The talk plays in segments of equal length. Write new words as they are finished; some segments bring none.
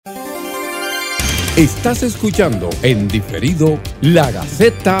Estás escuchando en diferido La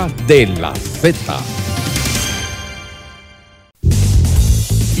Gaceta de la Z.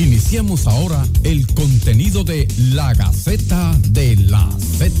 Iniciamos ahora el contenido de La Gaceta de la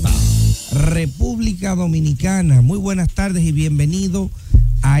Z. República Dominicana, muy buenas tardes y bienvenido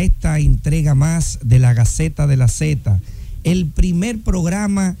a esta entrega más de La Gaceta de la Z, el primer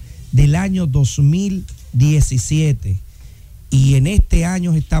programa del año 2017. Y en este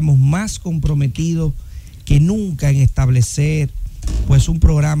año estamos más comprometidos que nunca en establecer pues un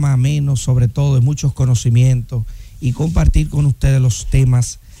programa ameno, sobre todo de muchos conocimientos, y compartir con ustedes los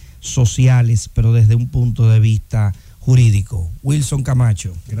temas sociales, pero desde un punto de vista jurídico. Wilson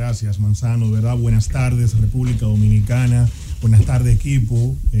Camacho. Gracias, Manzano, de verdad, buenas tardes, República Dominicana, buenas tardes,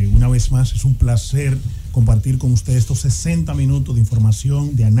 equipo. Una vez más, es un placer compartir con ustedes estos 60 minutos de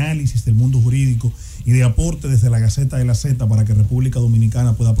información, de análisis del mundo jurídico y de aporte desde la Gaceta de la Z para que República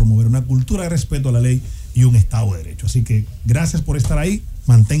Dominicana pueda promover una cultura de respeto a la ley y un Estado de Derecho. Así que gracias por estar ahí,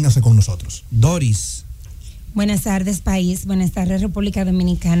 manténgase con nosotros. Doris. Buenas tardes, país, buenas tardes, República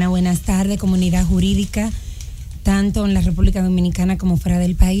Dominicana, buenas tardes, comunidad jurídica, tanto en la República Dominicana como fuera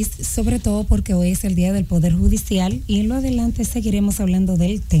del país, sobre todo porque hoy es el Día del Poder Judicial y en lo adelante seguiremos hablando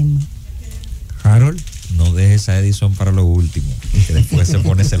del tema. Harold. No dejes a Edison para lo último, que después se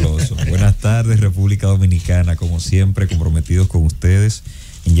pone celoso. Buenas tardes, República Dominicana, como siempre, comprometidos con ustedes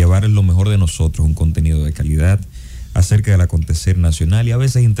en llevarles lo mejor de nosotros, un contenido de calidad acerca del acontecer nacional y a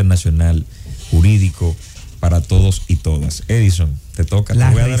veces internacional, jurídico, para todos y todas. Edison, te toca. La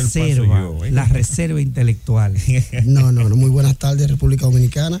te voy a reserva, dar el paso yo, la reserva intelectual. No, muy buenas tardes, República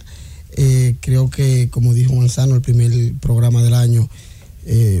Dominicana. Creo que, como dijo Manzano, el primer programa del año,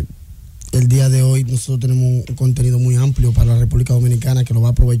 el día de hoy nosotros tenemos un contenido muy amplio para la República Dominicana que lo va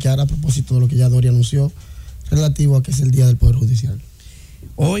a aprovechar a propósito de lo que ya Dori anunció relativo a que es el Día del Poder Judicial.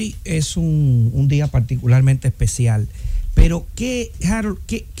 Hoy es un día particularmente especial, pero Harold,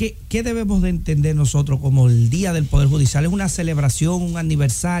 ¿qué debemos de entender nosotros como el Día del Poder Judicial? ¿Es una celebración, un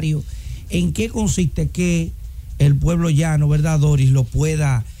aniversario? ¿En qué consiste que el pueblo llano, verdad, Doris, lo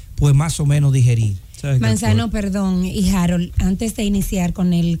pueda pues más o menos digerir? Manzano, perdón, y Harold, antes de iniciar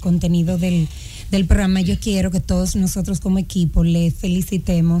con el contenido del programa, yo quiero que todos nosotros como equipo le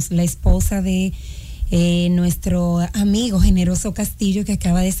felicitemos la esposa de nuestro amigo Generoso Castillo, que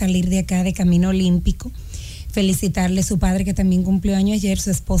acaba de salir de acá de Camino Olímpico. Felicitarle a su padre, que también cumplió años ayer, su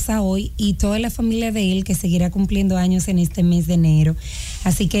esposa hoy, y toda la familia de él, que seguirá cumpliendo años en este mes de enero.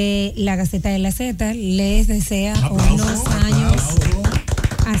 Así que la Gaceta de la Z les desea unos años.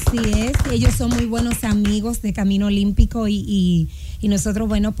 Así es, ellos son muy buenos amigos de Camino Olímpico y nosotros,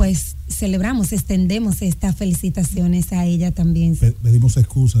 bueno, pues celebramos, extendemos estas felicitaciones a ella también. Pedimos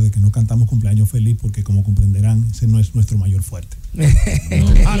excusa de que no cantamos cumpleaños feliz porque, como comprenderán, ese no es nuestro mayor fuerte.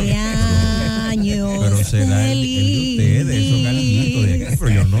 Cumpleaños pero será el de ustedes, esos galitos de aquí,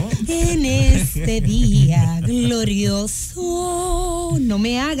 pero yo no. En este día glorioso, no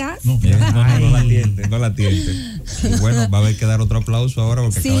me hagas. No la tiente. Y bueno, va a haber que dar otro aplauso ahora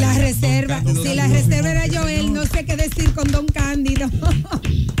porque si la reserva era Joel, no sé qué decir con Don Cándido.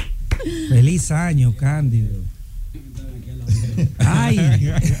 Feliz año, Cándido. Ay.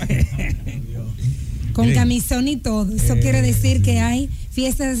 Con camisón y todo. Eso quiere decir que hay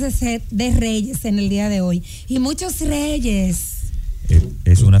fiestas de reyes en el día de hoy. Y muchos reyes.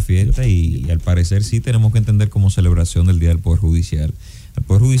 Es una fiesta y al parecer sí tenemos que entender como celebración del Día del Poder Judicial. Al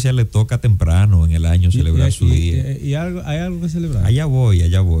Poder Judicial le toca temprano en el año celebrar su día. ¿Y hay algo que celebrar? Allá voy.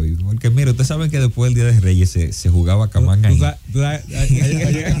 Porque mire, ustedes saben que después del Día de Reyes se jugaba camán ahí.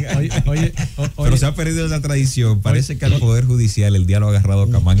 Pero se ha perdido esa tradición. Parece que al Poder Judicial el día lo ha agarrado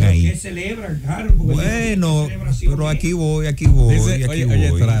camán ahí. ¿Qué celebran, claro? Bueno, pero aquí voy.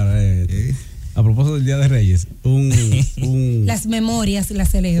 A propósito del Día de Reyes, las memorias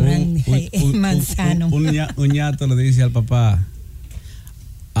las celebran Manzano. Un ñato le dice al papá,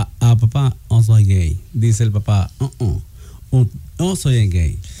 papá, no soy gay. Dice el papá, no soy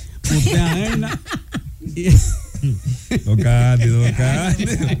gay. Usted aena. Don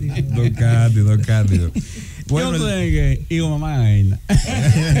Cándido. Bueno, yo soy gay y mamá aena.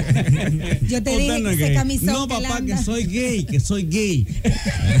 Yo te dije que ese camisón. No, papá, que soy gay.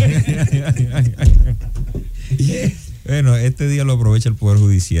 Bueno, este día lo aprovecha el Poder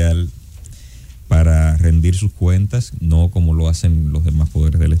Judicial para rendir sus cuentas, no como lo hacen los demás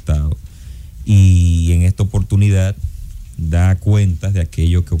poderes del Estado. Y en esta oportunidad da cuentas de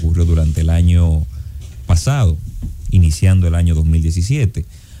aquello que ocurrió durante el año pasado, iniciando el año 2017.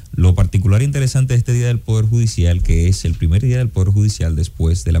 Lo particular e interesante de este Día del Poder Judicial, que es el primer día del Poder Judicial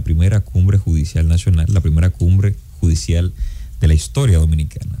después de la primera cumbre judicial nacional, la primera cumbre judicial de la historia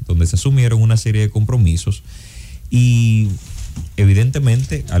dominicana, donde se asumieron una serie de compromisos y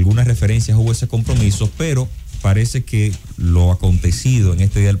evidentemente algunas referencias hubo ese compromiso, pero parece que lo acontecido en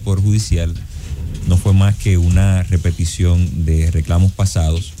este día del Poder Judicial no fue más que una repetición de reclamos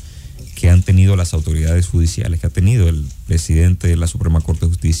pasados que han tenido las autoridades judiciales, que ha tenido el presidente de la Suprema Corte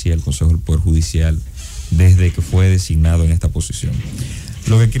de Justicia y el Consejo del Poder Judicial desde que fue designado en esta posición.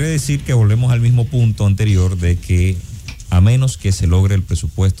 Lo que quiere decir que volvemos al mismo punto anterior de que a menos que se logre el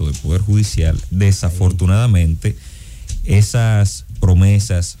presupuesto del Poder Judicial, desafortunadamente esas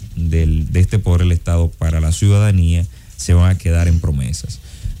promesas de este Poder del Estado para la ciudadanía se van a quedar en promesas.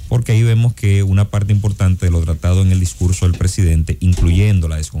 Porque ahí vemos que una parte importante de lo tratado en el discurso del presidente, incluyendo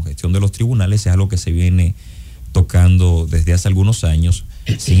la descongestión de los tribunales, es algo que se viene tocando desde hace algunos años.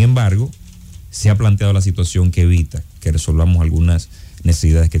 Sin embargo, se ha planteado la situación que evita que resolvamos algunas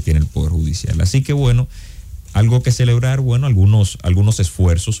necesidades que tiene el Poder Judicial. Así que bueno, algo que celebrar, bueno, algunos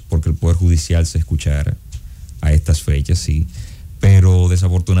esfuerzos porque el Poder Judicial se escuchara a estas fechas, sí, pero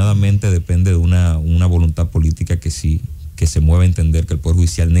desafortunadamente depende de una voluntad política que sí, que se mueve a entender que el Poder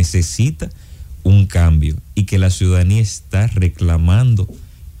Judicial necesita un cambio y que la ciudadanía está reclamando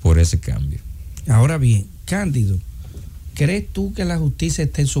por ese cambio. Ahora bien, Cándido, ¿crees tú que la justicia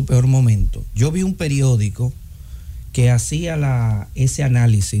está en su peor momento? Yo vi un periódico que hacía ese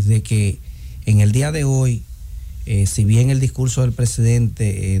análisis de que en el día de hoy, si bien el discurso del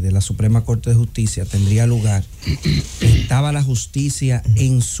presidente de la Suprema Corte de Justicia tendría lugar, estaba la justicia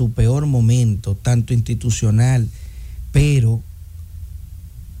en su peor momento, tanto institucional, pero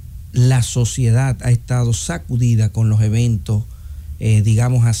la sociedad ha estado sacudida con los eventos,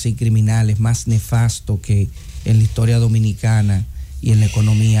 digamos así, criminales más nefastos que en la historia dominicana y en la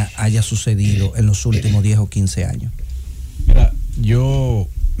economía haya sucedido en los últimos 10 o 15 años. Mira, yo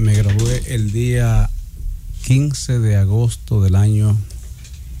me gradué el día 15 de agosto del año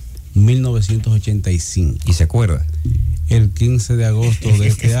 1985. ¿Y se acuerda? El 15 de agosto de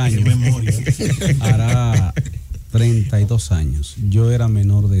este año hará 32 años. Yo era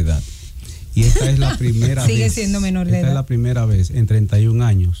menor de edad. Y esta es la primera Sigue siendo menor de edad. Esta es la primera vez en 31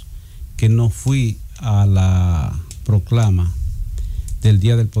 años que no fui a la proclama del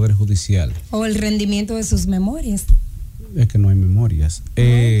Día del Poder Judicial. O el rendimiento de sus memorias. Es que no hay memorias.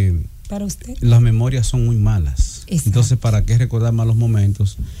 Para usted. Las memorias son muy malas. Exacto. Entonces, ¿para qué recordar malos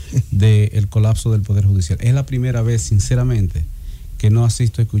momentos del colapso del Poder Judicial? Es la primera vez, sinceramente, que no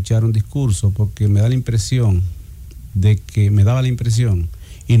asisto a escuchar un discurso porque me daba la impresión,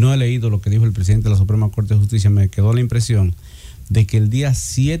 y no he leído lo que dijo el presidente de la Suprema Corte de Justicia, me quedó la impresión de que el día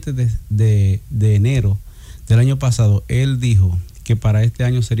 7 de enero del año pasado, él dijo que para este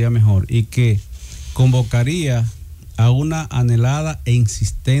año sería mejor y que convocaría a una anhelada e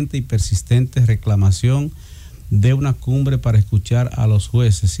insistente y persistente reclamación de una cumbre para escuchar a los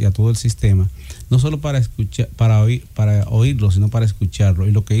jueces y a todo el sistema, no solo para escuchar, para oírlos, sino para escucharlo.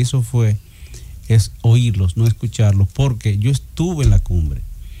 Y lo que hizo es oírlos, no escucharlos, porque yo estuve en la cumbre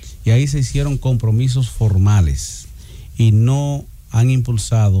y ahí se hicieron compromisos formales y no ha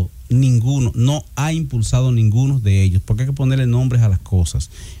impulsado ninguno de ellos, porque hay que ponerle nombres a las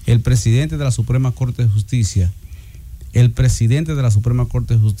cosas. El presidente de la Suprema Corte de Justicia,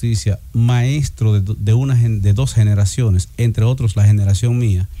 maestro de dos generaciones, entre otros la generación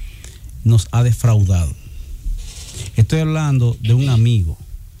mía, nos ha defraudado. Estoy hablando de un amigo,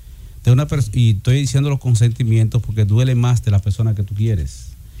 y estoy diciendo los consentimientos porque duele más de la persona que tú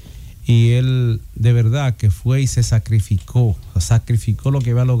quieres. Y él de verdad que fue y se sacrificó lo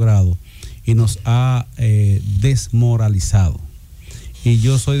que había logrado y nos ha desmoralizado. Y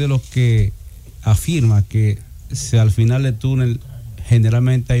yo soy de los que afirma que si al final del túnel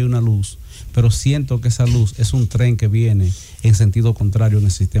generalmente hay una luz, pero siento que esa luz es un tren que viene en sentido contrario en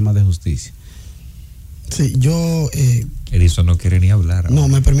el sistema de justicia. Sí, yo... Edison no quiere ni hablar. No,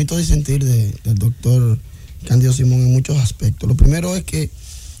 me permito disentir del doctor Cándido Simón en muchos aspectos. Lo primero es que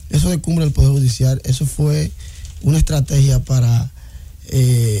eso de cumbre del Poder Judicial, eso fue una estrategia para,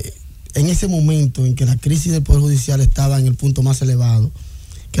 en ese momento en que la crisis del Poder Judicial estaba en el punto más elevado,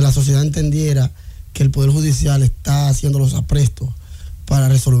 que la sociedad entendiera que el Poder Judicial está haciendo los aprestos para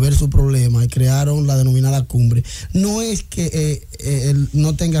resolver su problema y crearon la denominada cumbre. No es que él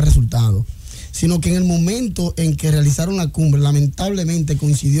no tenga resultado, sino que en el momento en que realizaron la cumbre, lamentablemente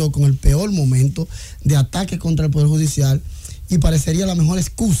coincidió con el peor momento de ataque contra el Poder Judicial y parecería la mejor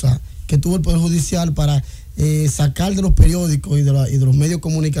excusa que tuvo el Poder Judicial para sacar de los periódicos y de los medios de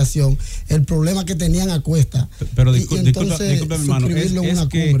comunicación el problema que tenían a cuesta. Pero disculpa, hermano,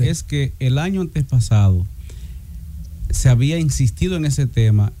 es que el año antes pasado se había insistido en ese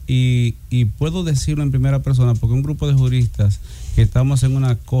tema y puedo decirlo en primera persona porque un grupo de juristas que estamos en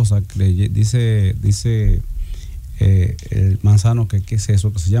una cosa que dice el Manzano, que es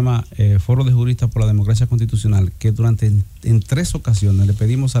eso, que se llama Foro de Juristas por la Democracia Constitucional, que en 3 ocasiones le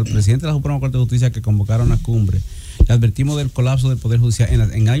pedimos al presidente de la Suprema Corte de Justicia que convocara una cumbre. Le advertimos del colapso del Poder Judicial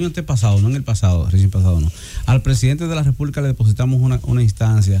en el año antepasado, no en el pasado, recién pasado no. Al presidente de la República le depositamos una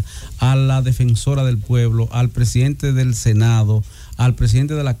instancia, a la defensora del pueblo, al presidente del Senado, al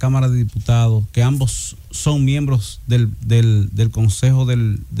presidente de la Cámara de Diputados, que ambos son miembros del Consejo de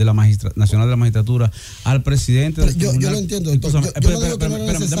la Nacional de la Magistratura, al presidente del Tribunal. Yo lo entiendo, doctor. Yo no digo que no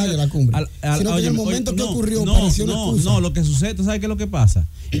era necesaria la cumbre, sino que en el momento que ocurrió pareció una excusa. No, lo que sucede, ¿tú sabes qué es lo que pasa?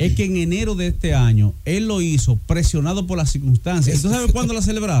 Es que en enero de este año, él lo hizo presionado por las circunstancias. ¿Y tú sabes cuándo la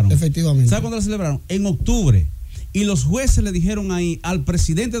celebraron? Efectivamente. ¿Sabes cuándo la celebraron? En octubre. Y los jueces le dijeron ahí al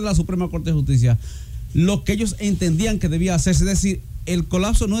presidente de la Suprema Corte de Justicia lo que ellos entendían que debía hacerse. Es decir, el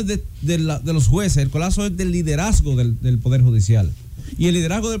colapso no es de los jueces, el colapso es del liderazgo del Poder Judicial. Y el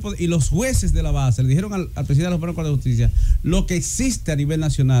liderazgo del poder, y los jueces de la base le dijeron al presidente de la Suprema Corte de Justicia lo que existe a nivel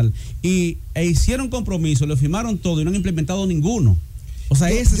nacional e hicieron compromiso, le firmaron todo y no han implementado ninguno. O sea,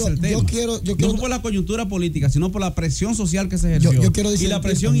 ese es el tema. No por la coyuntura política, sino por la presión social que se ejerció y la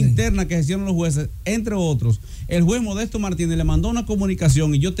presión interna que ejercieron los jueces, entre otros. El juez Modesto Martínez le mandó una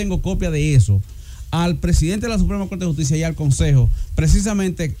comunicación, y yo tengo copia de eso, al presidente de la Suprema Corte de Justicia y al Consejo,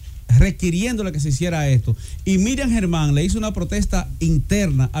 precisamente requiriéndole que se hiciera esto. Y Miriam Germán le hizo una protesta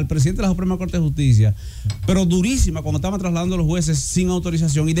interna al presidente de la Suprema Corte de Justicia, pero durísima, cuando estaban trasladando a los jueces sin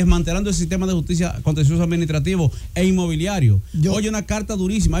autorización y desmantelando el sistema de justicia contencioso administrativo e inmobiliario. Oye, una carta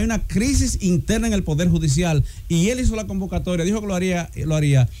durísima. Hay una crisis interna en el Poder Judicial y él hizo la convocatoria, dijo que lo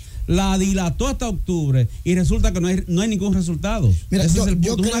haría. La dilató hasta octubre y resulta que no hay ningún resultado. Mira, ese es el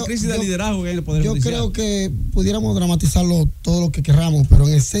punto, una crisis de liderazgo que hay en el Poder Judicial. Yo creo que pudiéramos dramatizarlo todo lo que queramos, pero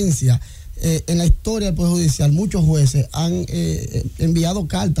en esencia, en la historia del Poder Judicial, muchos jueces han enviado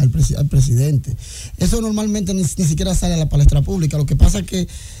cartas al presidente. Eso normalmente ni siquiera sale a la palestra pública. Lo que pasa es que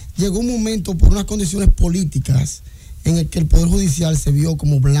llegó un momento por unas condiciones políticas en el que el Poder Judicial se vio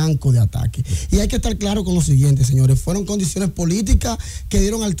como blanco de ataque. Y hay que estar claro con lo siguiente, señores. Fueron condiciones políticas que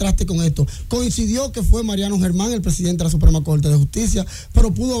dieron al traste con esto. Coincidió que fue Mariano Germán, el presidente de la Suprema Corte de Justicia,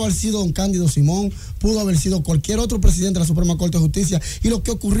 pero pudo haber sido don Cándido Simón, pudo haber sido cualquier otro presidente de la Suprema Corte de Justicia. Y lo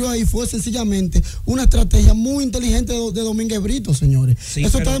que ocurrió ahí fue sencillamente una estrategia muy inteligente de Domínguez Brito, señores. Sí,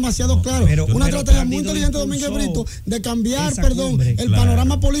 eso está demasiado claro. Una estrategia muy inteligente de Domínguez Brito de cambiar, el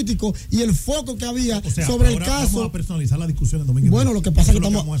panorama político y el foco que había sobre el caso. La discusión de bueno, lo que pasa es que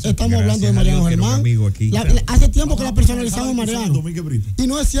estamos hablando de Mariano Germán. Hace tiempo que la personalizamos Mariano. Y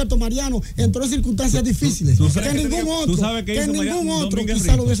no es cierto, Mariano entró en circunstancias difíciles. Que ningún otro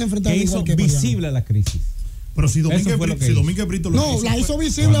quizá lo hubiese enfrentado. Que hizo visible la crisis. Pero si Domínguez Brito lo la hizo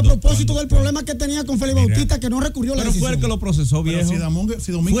visible a propósito del problema que tenía con Félix Bautista, que no recurrió a la decisión. Pero fue el que lo procesó, viejo.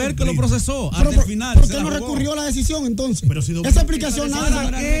 Fue el que lo procesó hasta el final. ¿Por qué no recurrió a la decisión entonces? Esa explicación nada.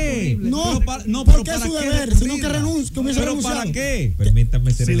 ¿Para qué? No, porque es su deber, sino que renuncie. ¿Pero para qué?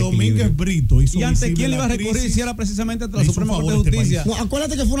 Permítame ser el Domínguez Brito hizo ¿y ante quién le iba a recurrir si era precisamente ante la Suprema Corte de Justicia? No,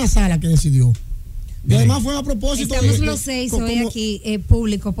 acuérdate que fue una sala que decidió. Y además fue a propósito. Estamos los 6 hoy aquí,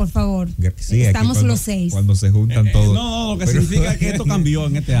 público, por favor. Sí, estamos los 6. Cuando se juntan todos. No, lo que significa que esto cambió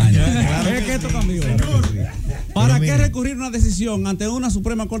en este año. Es que esto cambió. ¿Para qué recurrir una decisión ante una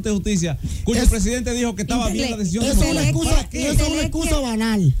Suprema Corte de Justicia cuyo presidente dijo que estaba bien la decisión? Eso es una excusa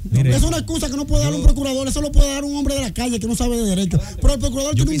banal. Es una excusa que no puede dar un procurador, eso lo puede dar un hombre de la calle que no sabe de derecho. Pero el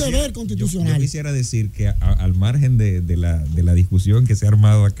procurador tiene un deber constitucional. Yo quisiera decir que al margen de la discusión que se ha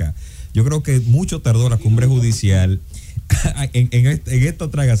armado acá, yo creo que mucho tardó la cumbre judicial en esta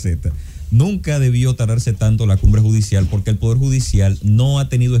otra gaceta. Nunca debió tardarse tanto la cumbre judicial porque el Poder Judicial no ha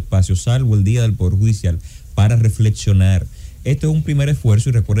tenido espacio, salvo el día del Poder Judicial, para reflexionar. Esto es un primer esfuerzo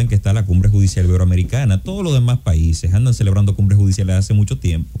y recuerden que está la cumbre judicial iberoamericana. Todos los demás países andan celebrando cumbres judiciales hace mucho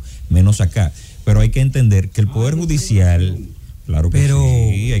tiempo, menos acá. Pero hay que entender que el Poder Judicial... Claro que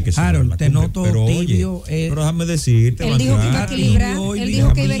sí, hay que Harold, te noto tibio. Pero déjame decirte, él dijo que iba a equilibrar. Él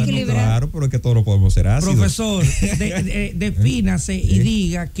dijo que iba a equilibrar. Claro, pero es que todo lo podemos hacer ácido. Profesor, defínase y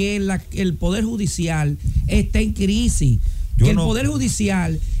diga que el Poder Judicial está en crisis. Que el Poder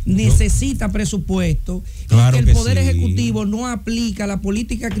Judicial necesita presupuesto y que el Poder Ejecutivo no aplica la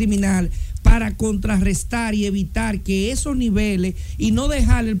política criminal para contrarrestar y evitar que esos niveles y no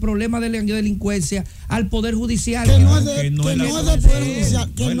dejar el problema de la delincuencia al Poder Judicial. Que no es del Poder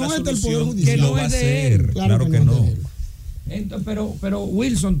Judicial. Que no es del Poder Judicial. Que no va a ser. Claro que no. Pero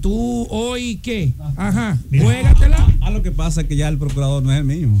Wilson, tú hoy ¿qué? Ajá, juégatela. Lo que pasa es que ya el procurador no es el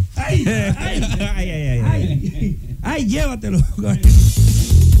mismo. Ay, llévatelo.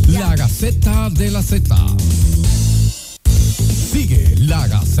 La Gaceta de la Z. Sigue la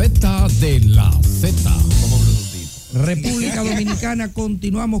Gaceta de la Z. República Dominicana,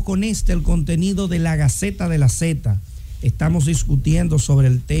 continuamos con el contenido de la Gaceta de la Z. Estamos discutiendo sobre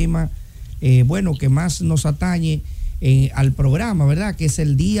el tema, que más nos atañe al programa, ¿verdad? Que es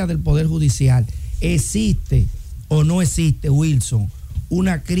el Día del Poder Judicial. ¿Existe o no existe, Wilson,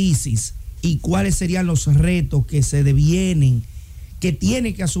 una crisis? ¿Y cuáles serían los retos que se devienen, que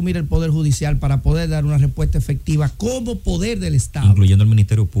tiene que asumir el Poder Judicial para poder dar una respuesta efectiva como poder del Estado? Incluyendo el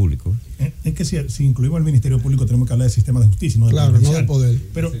Ministerio Público. Es que si incluimos al Ministerio Público tenemos que hablar del sistema de justicia, no del claro, poder no del poder.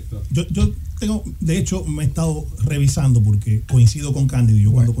 Pero yo tengo, de hecho, me he estado revisando porque coincido con Cándido y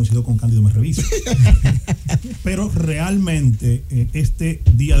yo cuando coincido con Cándido me reviso. Pero realmente este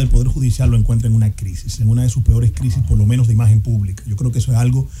Día del Poder Judicial lo encuentra en una crisis, en una de sus peores crisis, por lo menos de imagen pública. Yo creo que eso es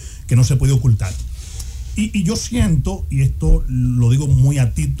algo que no se puede ocultar. Y yo siento, y esto lo digo muy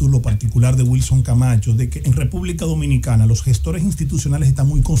a título particular de Wilson Camacho, de que en República Dominicana los gestores institucionales están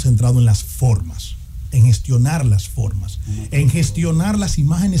muy concentrados en las formas, en gestionar las formas, en gestionar las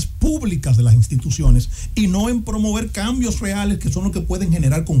imágenes públicas de las instituciones y no en promover cambios reales que son los que pueden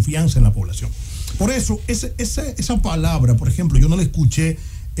generar confianza en la población. Por eso, esa palabra, por ejemplo, yo no la escuché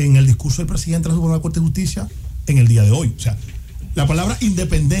en el discurso del presidente de la Suprema Corte de Justicia en el día de hoy. O sea, la palabra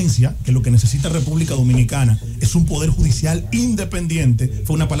independencia, que lo que necesita República Dominicana es un poder judicial independiente,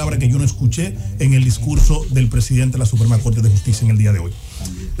 fue una palabra que yo no escuché en el discurso del presidente de la Suprema Corte de Justicia en el día de hoy.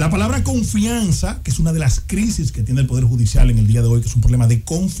 La palabra confianza, que es una de las crisis que tiene el Poder Judicial en el día de hoy, que es un problema de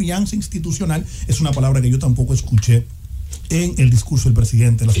confianza institucional, es una palabra que yo tampoco escuché en el discurso del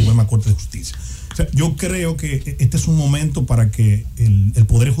presidente de la Suprema Corte de Justicia. O sea, yo creo que este es un momento para que el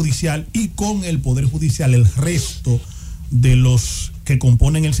Poder Judicial y con el Poder Judicial el resto de los que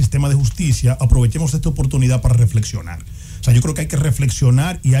componen el sistema de justicia, aprovechemos esta oportunidad para reflexionar. O sea, yo creo que hay que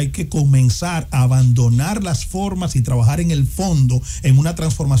reflexionar y hay que comenzar a abandonar las formas y trabajar en el fondo en una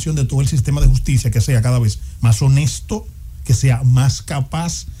transformación de todo el sistema de justicia que sea cada vez más honesto, que sea más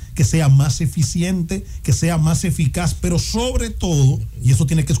capaz, que sea más eficiente, que sea más eficaz, pero sobre todo, y eso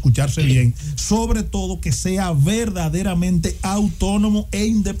tiene que escucharse bien, sobre todo que sea verdaderamente autónomo e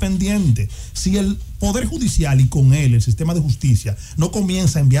independiente. Si el Poder Judicial y con él el sistema de justicia no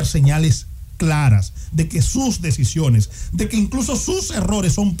comienza a enviar señales claras de que sus decisiones, de que incluso sus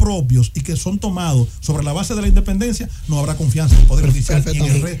errores son propios y que son tomados sobre la base de la independencia, no habrá confianza en el Poder Judicial y en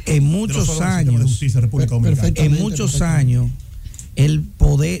el resto en muchos años de justicia de República Dominicana. En muchos años el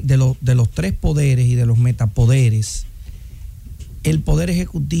poder de los tres poderes y de los metapoderes, el Poder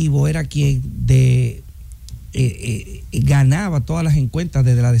Ejecutivo era quien ganaba todas las encuestas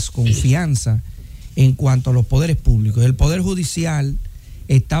desde la desconfianza en cuanto a los poderes públicos. El Poder Judicial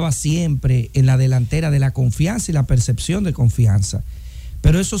estaba siempre en la delantera de la confianza y la percepción de confianza,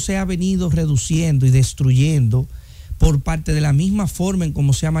 pero eso se ha venido reduciendo y destruyendo por parte de la misma forma en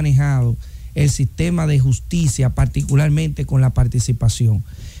cómo se ha manejado el sistema de justicia, particularmente con la participación.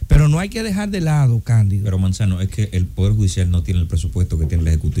 Pero no hay que dejar de lado, Cándido. Pero Manzano, es que el Poder Judicial no tiene el presupuesto que tiene el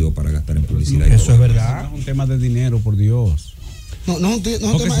Ejecutivo para gastar en publicidad. Eso es verdad. No es un tema de dinero, por Dios. No es un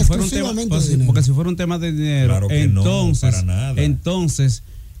tema exclusivamente de dinero. Porque si fuera un tema de dinero, claro que entonces, no, para nada. Entonces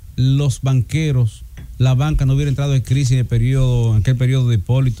los banqueros, la banca no hubiera entrado en crisis en aquel periodo de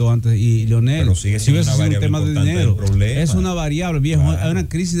Hipólito antes y Leonel. Pero sigue siendo una variable un tema de dinero. Es una variable, viejo. Claro. Hay una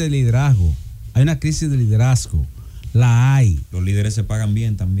crisis de liderazgo. La hay. Los líderes se pagan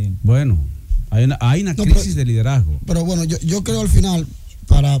bien también. Bueno, hay una crisis de liderazgo. Pero bueno, yo creo al final,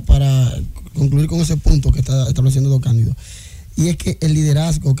 para concluir con ese punto que está estableciendo Don Cándido, y es que el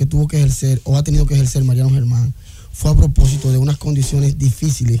liderazgo que tuvo que ejercer o ha tenido que ejercer Mariano Germán fue a propósito de unas condiciones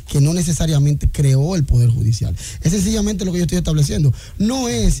difíciles que no necesariamente creó el Poder Judicial. Es sencillamente lo que yo estoy estableciendo. No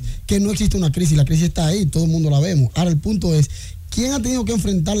es que no existe una crisis, la crisis está ahí, todo el mundo la vemos. Ahora el punto es, ¿quién ha tenido que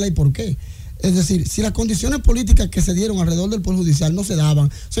enfrentarla y por qué? Es decir, si las condiciones políticas que se dieron alrededor del Poder Judicial no se daban,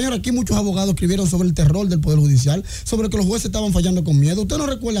 señor, aquí muchos abogados escribieron sobre el terror del Poder Judicial, sobre que los jueces estaban fallando con miedo. Usted no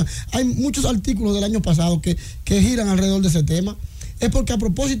recuerda, hay muchos artículos del año pasado que giran alrededor de ese tema. Es porque a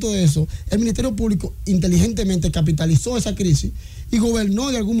propósito de eso, el Ministerio Público inteligentemente capitalizó esa crisis y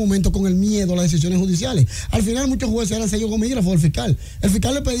gobernó de algún momento con el miedo a las decisiones judiciales. Al final muchos jueces eran sello gomígrafo del fiscal. El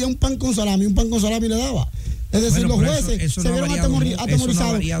fiscal le pedía un pan con salami le daba. Es decir, los jueces se vieron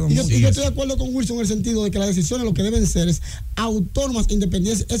atemorizados. Y yo estoy de acuerdo con Wilson en el sentido de que las decisiones lo que deben ser es autónomas,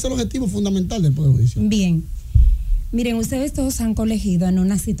 independientes. Ese es el objetivo fundamental del Poder Judicial. Bien. Miren, ustedes todos han colegido en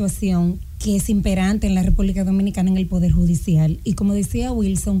una situación que es imperante en la República Dominicana en el Poder Judicial. Y como decía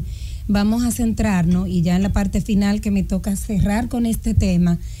Wilson, vamos a centrarnos, y ya en la parte final que me toca cerrar con este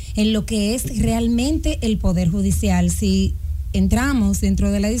tema, en lo que es realmente el Poder Judicial. Si entramos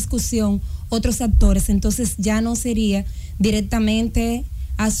dentro de la discusión otros actores, entonces ya no sería directamente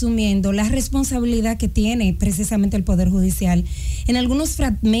asumiendo la responsabilidad que tiene precisamente el Poder Judicial. En algunos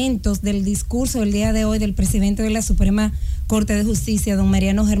fragmentos del discurso del día de hoy del presidente de la Suprema Corte de Justicia, don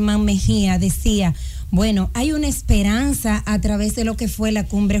Mariano Germán Mejía, decía, bueno, hay una esperanza a través de lo que fue la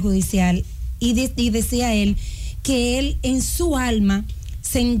cumbre judicial, y decía él que él en su alma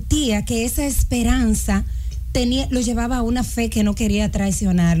sentía que esa esperanza lo llevaba a una fe que no quería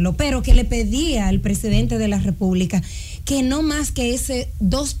traicionarlo, pero que le pedía al presidente de la República que no más que ese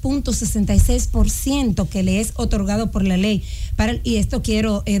 2.66% que le es otorgado por la ley. Y esto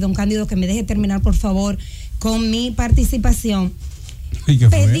quiero, don Cándido, que me deje terminar, por favor, con mi participación.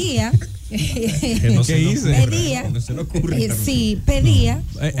 Pedía... ¿Qué hice? Pedía, sí, pedía.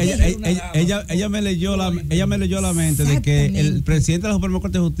 Ella me leyó la mente de que el presidente de la Suprema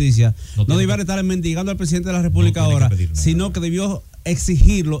Corte de Justicia no debía estar mendigando al presidente de la República ahora, sino que debió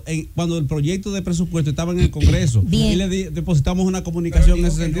exigirlo cuando el proyecto de presupuesto estaba en el Congreso. Bien. Y le depositamos una comunicación en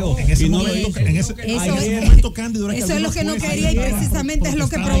ese sentido. En No ese eso momento, Cándido, eso es lo que no quería y precisamente es lo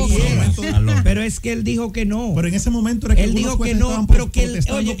que provocó. Pero es que él dijo que no. Pero en ese momento era que él dijo que no, pero que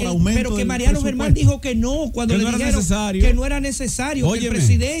pero que Mariano Germán dijo que no cuando le dijeron que no era necesario. Óyeme, que el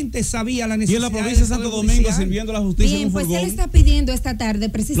presidente sabía la necesidad. Y en la provincia de Santo Domingo sirviendo a la justicia. Bien, en un pues furgón. él está pidiendo esta tarde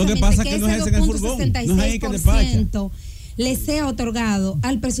precisamente Lo que pasa que es que no ese es en el furgón, no es ahí que despacha. 2.66% le sea otorgado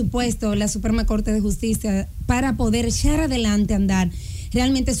al presupuesto de la Suprema Corte de Justicia para poder echar adelante, andar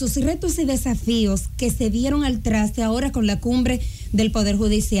realmente sus retos y desafíos que se dieron al traste ahora con la cumbre del Poder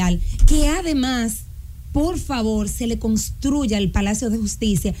Judicial, que además, por favor, se le construya el Palacio de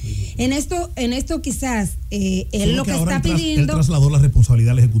Justicia. En esto quizás él lo que está pidiendo... Él trasladó la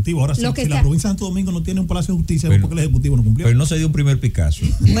responsabilidad al Ejecutivo. Ahora, si la provincia de Santo Domingo no tiene un Palacio de Justicia, porque el Ejecutivo no cumplió. Pero no se dio un primer Picasso.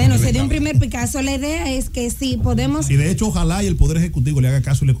 Bueno, se dio un primer Picasso. La idea es que sí, podemos... Y de hecho, ojalá y el Poder Ejecutivo le haga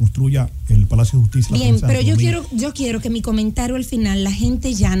caso y le construya el Palacio de Justicia. Bien, pero yo quiero que mi comentario al final, la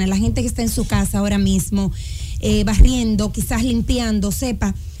gente llana, la gente que está en su casa ahora mismo, barriendo, quizás limpiando,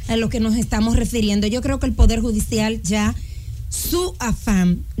 sepa a lo que nos estamos refiriendo. Yo creo que el Poder Judicial ya, su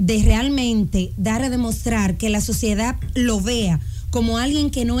afán de realmente dar a demostrar que la sociedad lo vea como alguien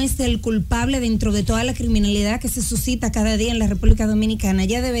que no es el culpable dentro de toda la criminalidad que se suscita cada día en la República Dominicana,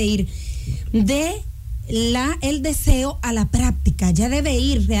 ya debe ir de el deseo a la práctica, ya debe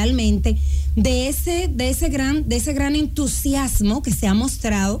ir realmente de ese gran entusiasmo que se ha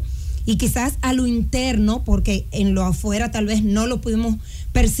mostrado, y quizás a lo interno, porque en lo afuera tal vez no lo pudimos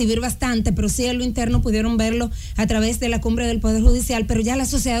percibir bastante, pero sí en lo interno pudieron verlo a través de la cumbre del Poder Judicial, pero ya la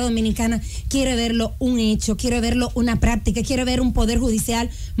sociedad dominicana quiere verlo un hecho, quiere verlo una práctica, quiere ver un Poder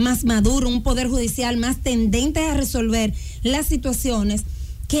Judicial más maduro, un Poder Judicial más tendente a resolver las situaciones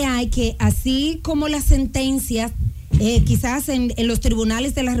que hay, que así como las sentencias, quizás en los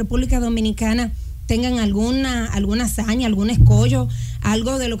tribunales de la República Dominicana tengan alguna hazaña, algún escollo,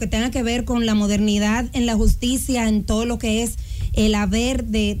 algo de lo que tenga que ver con la modernidad en la justicia, en todo lo que es el haber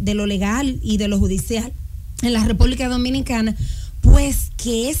de lo legal y de lo judicial en la República Dominicana, pues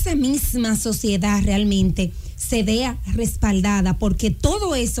que esa misma sociedad realmente se vea respaldada, porque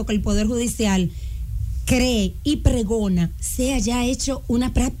todo eso que el Poder Judicial cree y pregona sea ya hecho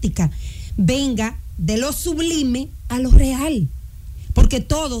una práctica, venga de lo sublime a lo real. Porque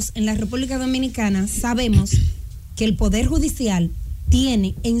todos en la República Dominicana sabemos que el Poder Judicial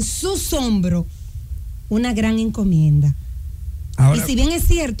tiene en sus hombros una gran encomienda. Ahora, y si bien es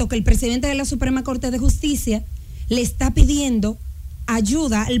cierto que el presidente de la Suprema Corte de Justicia le está pidiendo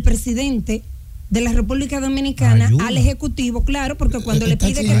ayuda al presidente de la República Dominicana, al Ejecutivo, claro, porque cuando le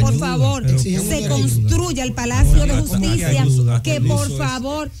pide que por favor se construya el Palacio de Justicia,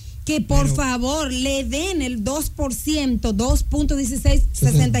 que por favor le den el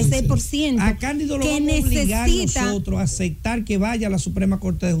 2.1666%. A Cándido lo vamos a obligar nosotros a aceptar que vaya a la Suprema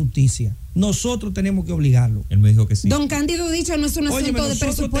Corte de Justicia. Nosotros tenemos que obligarlo. Él me dijo que sí. Don Cándido ha dicho, no es un asunto de presupuesto.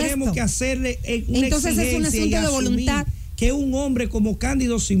 Nosotros tenemos que hacerle una entonces es un asunto de voluntad. Que un hombre como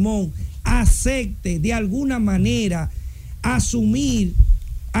Cándido Simón acepte de alguna manera asumir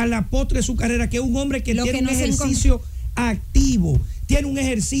a la postre de su carrera, que es un hombre que tiene un ejercicio activo, tiene un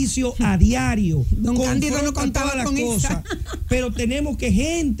ejercicio a diario. Don Cándido no contaba las con cosas, pero tenemos que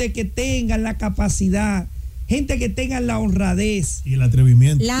gente que tenga la capacidad, gente que tenga la honradez y el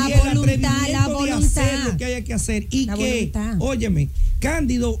atrevimiento, la voluntad de hacer lo que haya que hacer, y la que voluntad. Óyeme,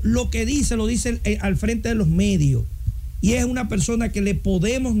 Cándido lo que dice lo dice al frente de los medios, y es una persona que le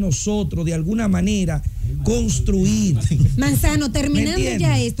podemos nosotros de alguna manera construir. Manzano, terminando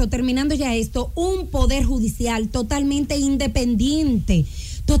ya esto, un Poder Judicial totalmente independiente,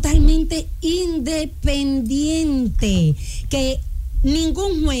 que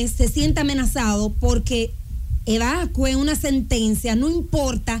ningún juez se sienta amenazado porque evacúe una sentencia, no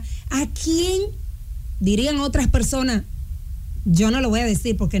importa a quién, dirían otras personas, yo no lo voy a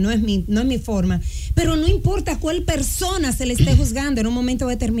decir porque no es mi forma, pero no importa cuál persona se le esté juzgando en un momento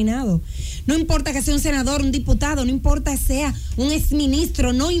determinado, no importa que sea un senador, un diputado, no importa que sea un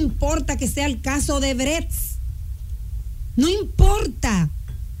exministro, no importa que sea el caso de Brecht, no importa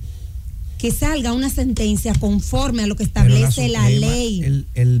que salga una sentencia conforme a lo que establece la ley.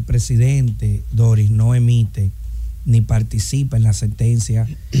 El presidente, Doris, no emite ni participa en la sentencia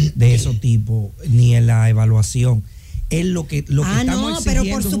de esos tipos, ni en la evaluación. Es lo que estamos no, pero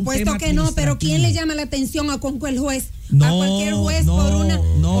por supuesto que no, pero ¿quién le llama la atención a cualquier juez? A cualquier juez por una...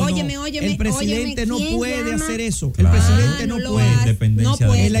 Óyeme. El presidente no puede hacer eso. Claro. El presidente no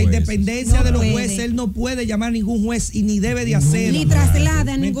puede. En la independencia de los jueces, él no puede llamar a ningún juez y ni debe de hacerlo. Ni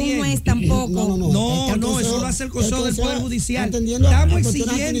traslada a ningún juez tampoco. No, eso lo hace el Consejo del Poder Judicial. Estamos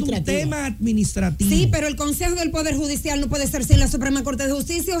exigiendo un tema administrativo. Sí, pero el Consejo del Poder Judicial no puede ser sin la Suprema Corte de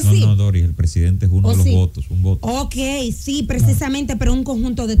Justicia, ¿o sí? No, Doris, el presidente es uno de los votos, un voto. Ok, sí, precisamente, pero un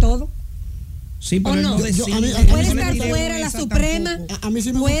conjunto de todo. Sí, pero no. puede estar fuera la Suprema.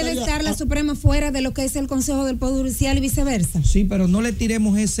 Puede estar la Suprema fuera de lo que es el Consejo del Poder Judicial y viceversa. Sí, pero no le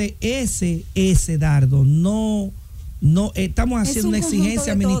tiremos ese dardo. No, estamos haciendo una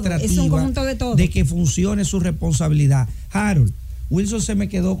exigencia administrativa de que funcione su responsabilidad. Harold, Wilson se me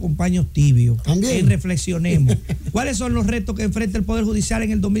quedó con paños tibios. También. Reflexionemos. ¿Cuáles son los retos que enfrenta el Poder Judicial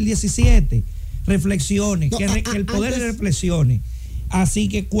en el 2017? Reflexiones, que el Poder reflexione. Así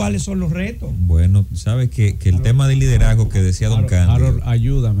que, ¿cuáles son los retos? Bueno, sabes que el tema del liderazgo que decía don Cándido. Harold,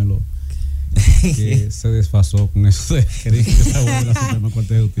 ayúdamelo. Que se desfasó con eso de querer que se aborde la Suprema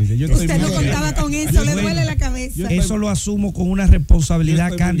Corte de Justicia. Usted no contaba con eso, le duele la cabeza. Eso lo asumo con una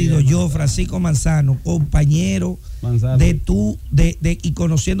responsabilidad, Cándido. Yo, Francisco Manzano, compañero y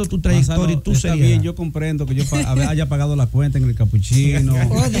conociendo tu trayectoria y tu seriedad. Bien, yo comprendo que yo haya pagado la cuenta en el capuchino.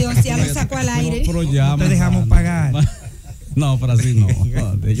 Oh, Dios, ya lo sacó al aire. Pero ya, te dejamos pagar. No, pero así no.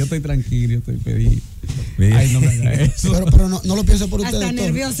 Yo estoy tranquilo, yo estoy pedido. Ay, no me haga eso. Pero no lo piense por usted. Hasta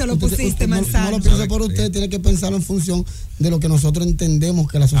nervioso lo pusiste, Manzano. No lo piense por usted, tiene que pensarlo en función de lo que nosotros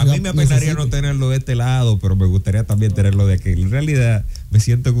entendemos que la sociedad. A mí me apenaría no tenerlo de este lado, pero me gustaría también tenerlo de aquel. En realidad, me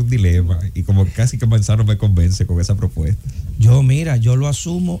siento en un dilema y como casi que Manzano me convence con esa propuesta. Yo lo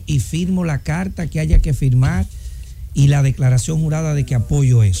asumo y firmo la carta que haya que firmar y la declaración jurada de que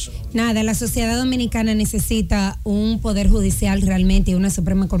apoyo eso. Nada, la sociedad dominicana necesita un poder judicial realmente y una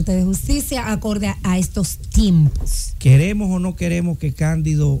Suprema Corte de Justicia acorde a estos tiempos. ¿Queremos o no queremos que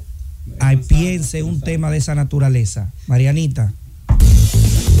Cándido piense un tema de esa naturaleza? Marianita.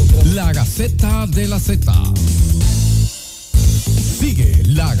 La Gaceta de la Z. Sigue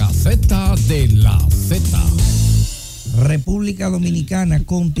la Gaceta de la Z. República Dominicana,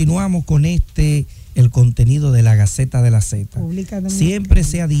 continuamos con el contenido de la Gaceta de la Z. Siempre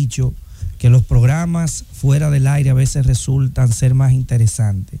se ha dicho que los programas fuera del aire a veces resultan ser más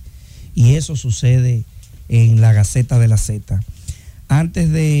interesantes y eso sucede en la Gaceta de la Z.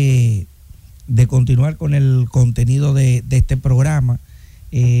 Antes de continuar con el contenido de este programa,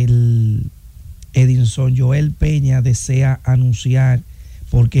 el Edinson Joel Peña desea anunciar,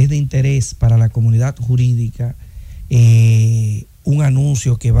 porque es de interés para la comunidad jurídica, un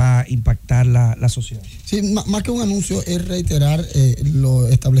anuncio que va a impactar la sociedad. Sí, más que un anuncio es reiterar lo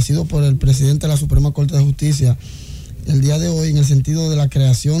establecido por el presidente de la Suprema Corte de Justicia el día de hoy en el sentido de la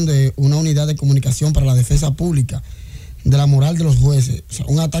creación de una unidad de comunicación para la defensa pública de la moral de los jueces. O sea,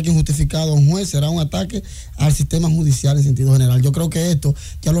 un ataque injustificado a un juez será un ataque al sistema judicial en sentido general. Yo creo que esto,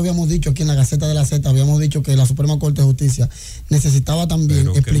 ya lo habíamos dicho aquí en la Gaceta de la Z, habíamos dicho que la Suprema Corte de Justicia necesitaba también...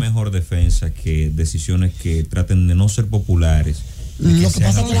 Pero qué mejor defensa que decisiones que traten de no ser populares. Lo que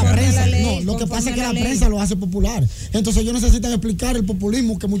pasa es que la prensa lo hace popular. Entonces ellos necesitan explicar el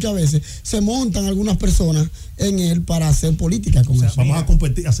populismo que muchas veces se montan algunas personas en él para hacer política con eso. Vamos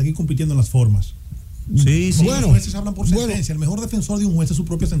a seguir compitiendo en las formas. Sí. Bueno, los jueces hablan por sentencia. El mejor defensor de un juez es su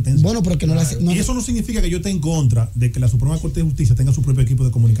propia sentencia. Bueno, pero que y eso no significa que yo esté en contra de que la Suprema Corte de Justicia tenga su propio equipo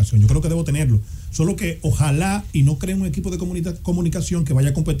de comunicación. Yo creo que debo tenerlo. Solo que ojalá y no creen un equipo de comunicación que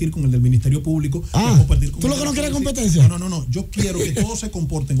vaya a competir con el del Ministerio Público. ¿Tú lo que no quieres competencia? No. Yo quiero que todos se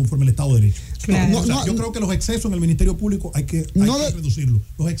comporten conforme al Estado de Derecho. Claro. Yo creo que los excesos en el Ministerio Público hay que reducirlos.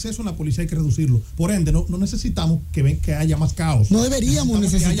 Los excesos en la policía hay que reducirlos. Por ende, no necesitamos que haya más caos. No deberíamos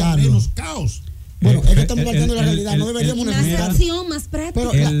necesitarlo. Que haya menos caos. Bueno, es que estamos planteando la realidad, no deberíamos necesitar. Más práctica.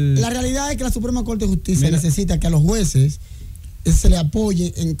 Pero la realidad es que la Suprema Corte de Justicia necesita que a los jueces se le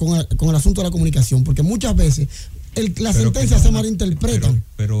apoye con el asunto de la comunicación, porque muchas veces la sentencia se malinterpreta.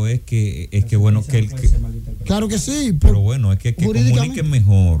 Pero es que bueno, claro que sí. Pero bueno, es que comuniquen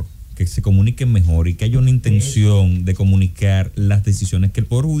mejor, que se comuniquen mejor y que haya una intención de comunicar las decisiones que el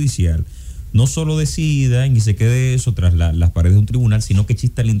Poder Judicial no solo decida y se quede eso tras las paredes de un tribunal, sino que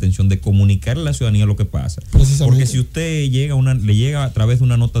exista la intención de comunicar a la ciudadanía lo que pasa. Porque si usted le llega a través de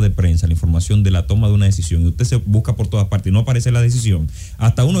una nota de prensa la información de la toma de una decisión y usted se busca por todas partes y no aparece la decisión,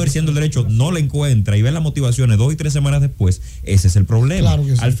 hasta uno ejerciendo el derecho no la encuentra y ve las motivaciones 2 y 3 semanas después, ese es el problema. Claro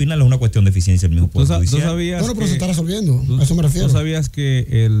que sí. Al final es una cuestión de eficiencia del mismo Poder Judicial. Bueno, pero se está resolviendo, a eso me refiero. ¿Tú sabías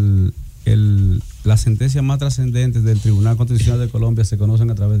que las sentencias más trascendentes del Tribunal Constitucional de Colombia se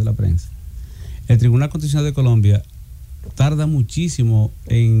conocen a través de la prensa? El Tribunal Constitucional de Colombia tarda muchísimo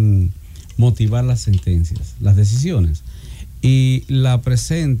en motivar las sentencias, las decisiones, y la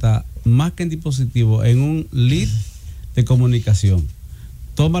presenta más que en dispositivo en un lead de comunicación.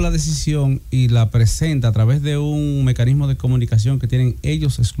 Toma la decisión y la presenta a través de un mecanismo de comunicación que tienen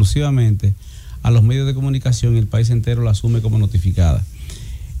ellos exclusivamente a los medios de comunicación, y el país entero la asume como notificada.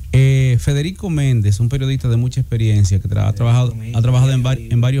 Federico Méndez, un periodista de mucha experiencia que ha trabajado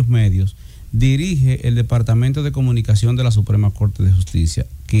en varios medios, dirige el Departamento de Comunicación de la Suprema Corte de Justicia,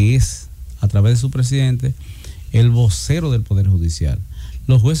 que es, a través de su presidente, el vocero del Poder Judicial.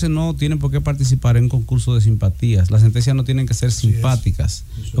 Los jueces no tienen por qué participar en un concurso de simpatías. Las sentencias no tienen que ser simpáticas,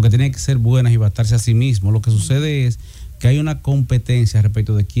 lo que tienen que ser buenas y bastarse a sí mismos. Lo que sucede es que hay una competencia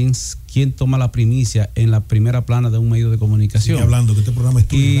respecto de quién toma la primicia en la primera plana de un medio de comunicación. Sigue hablando, que este programa es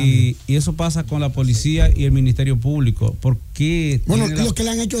tuyo, y eso pasa con la policía y el Ministerio Público. ¿Por qué? Bueno, los que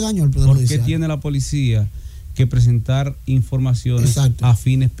le han hecho daño al Poder Judicial. ¿Por qué tiene la policía que presentar informaciones a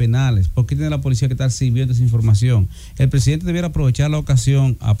fines penales? ¿Por qué tiene la policía que estar sirviendo esa información? El presidente debiera aprovechar la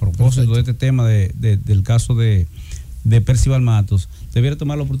ocasión, a propósito de este tema del caso de Percival Matos, debiera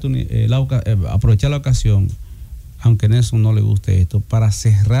tomar la oportunidad, aprovechar la ocasión, aunque Nelson no le guste esto, para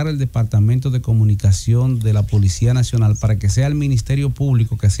cerrar el Departamento de Comunicación de la Policía Nacional para que sea el Ministerio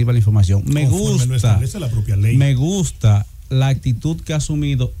Público que sirva la información. Me gusta la actitud que ha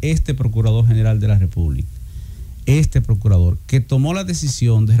asumido este Procurador General de la República. Este procurador que tomó la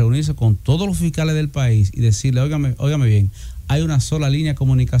decisión de reunirse con todos los fiscales del país y decirle, óigame bien, hay una sola línea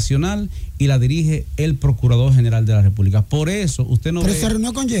comunicacional y la dirige el Procurador General de la República. Por eso usted no ¿Pero se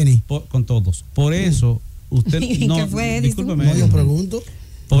reunió con Jenny? Con todos. Por eso usted no, ¿qué fue? Discúlpeme. No, yo pregunto.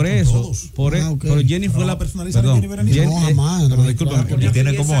 Por eso, pero Jenny fue la personalizada de Jenny Berenice. No, jamás. Pero discúlpame, porque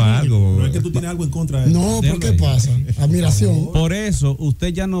tiene como algo. No es que tú tienes algo en contra de él. No, ¿por qué pasa? Admiración. Por eso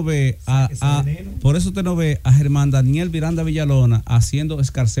usted ya no ve por eso usted no ve a Germán Daniel Miranda Villalona haciendo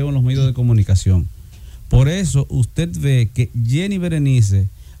escarceo en los medios de comunicación. Por eso usted ve que Jenny Berenice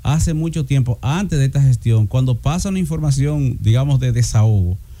hace mucho tiempo, antes de esta gestión, cuando pasa una información, digamos, de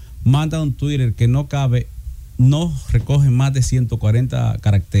desahogo, manda un Twitter que no recoge más de 140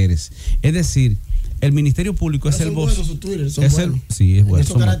 caracteres. Es decir, el Ministerio Público es el voz. Sí, es bueno. En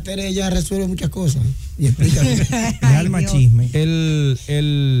esos caracteres ella resuelve muchas cosas y explica. El machismo.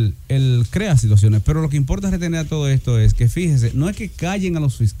 Él crea situaciones, pero lo que importa retener a todo esto es que, fíjese, no es que callen a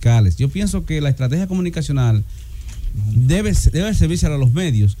los fiscales. Yo pienso que la estrategia comunicacional debe servirse a los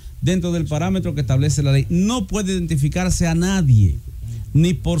medios dentro del parámetro que establece la ley. No puede identificarse a nadie,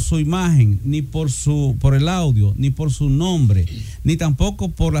 ni por su imagen, ni por el audio, ni por su nombre, ni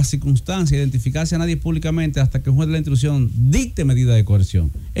tampoco por la circunstancia, identificarse a nadie públicamente hasta que un juez de la instrucción dicte medida de coerción.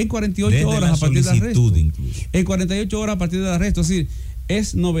 En 48 horas a partir del arresto. En 48 horas a partir del arresto. Es decir,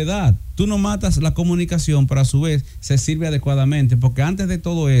 es novedad. Tú no matas la comunicación, pero a su vez se sirve adecuadamente, porque antes de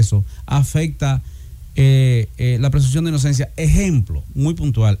todo eso afecta la presunción de inocencia. Ejemplo muy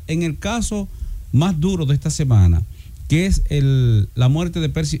puntual. En el caso más duro de esta semana, que es la muerte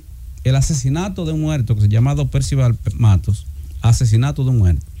de el asesinato de un muerto que se llamado Percival Matos, asesinato de un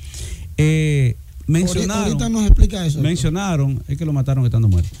muerto. Ahorita nos explica eso. Mencionaron, es que lo mataron estando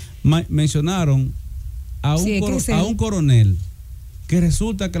muerto. Mencionaron a un coronel que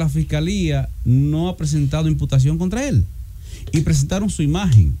resulta que la fiscalía no ha presentado imputación contra él, y presentaron su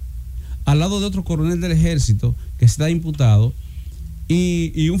imagen al lado de otro coronel del ejército que está imputado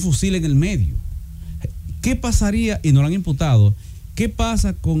y un fusil en el medio. ¿Qué pasaría? Y no lo han imputado. ¿Qué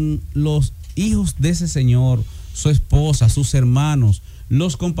pasa con los hijos de ese señor, su esposa, sus hermanos,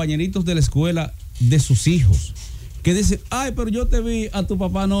 los compañeritos de la escuela de sus hijos? Que dicen, ay, pero yo te vi a tu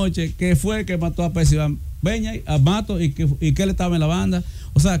papá anoche, que fue el que mató a Percival Peña, a Mato, y que él estaba en la banda.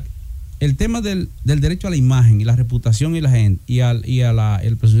 O sea, el tema del derecho a la imagen y la reputación y la gente y a la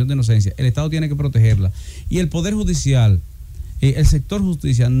presunción de inocencia, el Estado tiene que protegerla. Y el Poder Judicial, el sector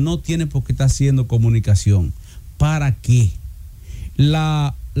justicia no tiene por qué estar haciendo comunicación. ¿Para qué?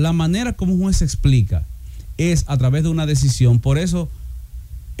 La manera como un juez explica es a través de una decisión. Por eso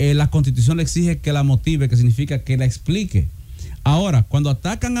la Constitución le exige que la motive, que significa que la explique. Ahora, cuando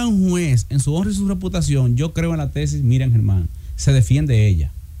atacan a un juez en su honra y su reputación, yo creo en la tesis, Miriam Germán, se defiende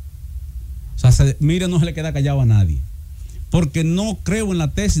ella. O sea, Miriam no se le queda callado a nadie. Porque no creo en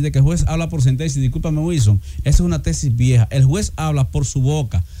la tesis de que el juez habla por sentencia. Y discúlpame, Wilson, esa es una tesis vieja. El juez habla por su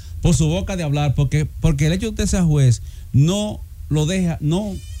boca de hablar, porque el hecho de que usted sea juez no lo deja,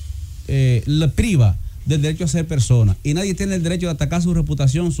 no le priva del derecho a ser persona. Y nadie tiene el derecho de atacar su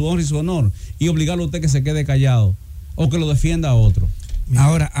reputación, su honra y su honor y obligarlo a usted que se quede callado o que lo defienda a otro.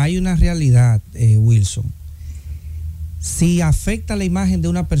 Ahora, hay una realidad, Wilson. Si afecta la imagen de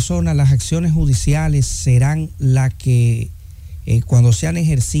una persona, las acciones judiciales serán las que, cuando sean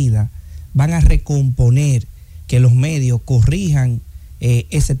ejercidas, van a recomponer que los medios corrijan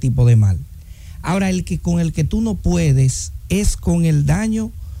ese tipo de mal. Ahora, con el que tú no puedes es con el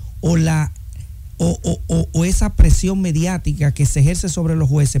daño o esa presión mediática que se ejerce sobre los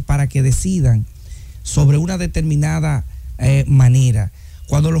jueces para que decidan sobre una determinada manera.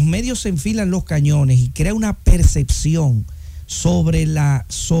 Cuando los medios se enfilan los cañones y crea una percepción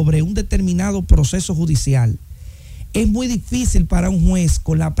sobre un determinado proceso judicial, es muy difícil para un juez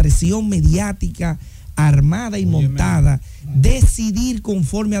con la presión mediática armada y montada decidir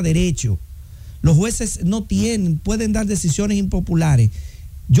conforme a derecho. Los jueces pueden dar decisiones impopulares.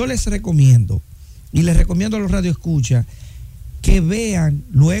 Yo les recomiendo, y les recomiendo a los radioescuchas, que vean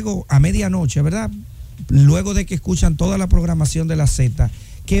luego a medianoche, ¿verdad? Luego de que escuchan toda la programación de la Z,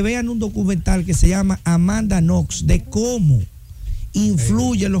 que vean un documental que se llama Amanda Knox, de cómo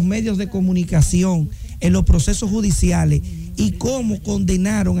influyen los medios de comunicación en los procesos judiciales y cómo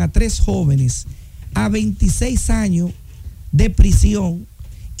condenaron a 3 jóvenes a 26 años de prisión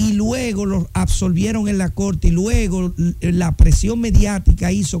y luego los absolvieron en la corte, y luego la presión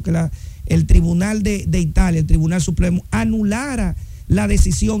mediática hizo que el Tribunal de Italia, el Tribunal Supremo, anulara la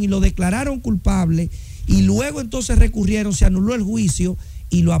decisión y lo declararon culpable, y luego entonces recurrieron, se anuló el juicio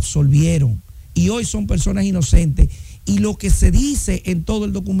y lo absolvieron, y hoy son personas inocentes. Y lo que se dice en todo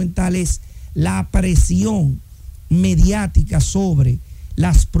el documental es la presión mediática sobre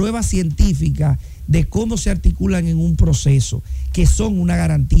las pruebas científicas de cómo se articulan en un proceso, que son una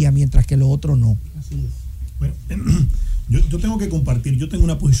garantía, mientras que lo otro no. Así es. Bueno, yo tengo que compartir, yo tengo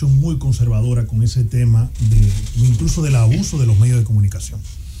una posición muy conservadora con ese tema, incluso del abuso de los medios de comunicación.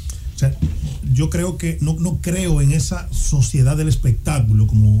 O sea, yo creo que no creo en esa sociedad del espectáculo,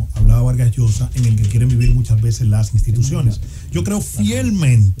 como hablaba Vargas Llosa, en el que quieren vivir muchas veces las instituciones. Yo creo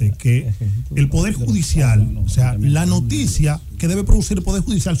fielmente que el Poder Judicial, o sea, la noticia que debe producir el Poder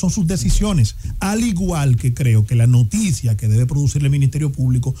Judicial son sus decisiones, al igual que creo que la noticia que debe producir el Ministerio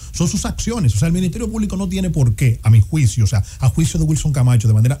Público son sus acciones. O sea, el Ministerio Público no tiene por qué, a mi juicio, o sea, a juicio de Wilson Camacho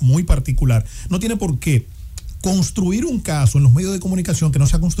de manera muy particular, no tiene por qué construir un caso en los medios de comunicación que no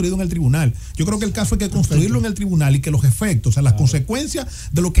se ha construido en el tribunal. Yo creo que el caso hay que construirlo en el tribunal, y que los efectos, o sea, las consecuencias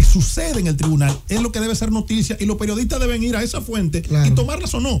de lo que sucede en el tribunal es lo que debe ser noticia, y los periodistas deben ir a esa fuente y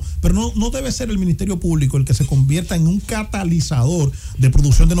tomarlas o no, pero no debe ser el Ministerio Público el que se convierta en un catalizador de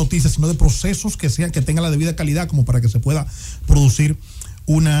producción de noticias, sino de procesos que tengan la debida calidad como para que se pueda producir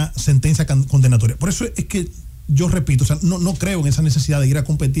una sentencia condenatoria. Por eso es que yo repito, o sea, no creo en esa necesidad de ir a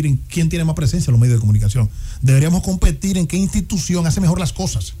competir en quién tiene más presencia en los medios de comunicación. Deberíamos competir en qué institución hace mejor las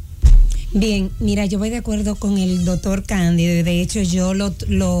cosas. Bien, mira, yo voy de acuerdo con el doctor Cándido. De hecho, yo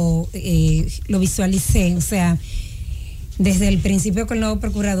lo visualicé. O sea, desde el principio que el nuevo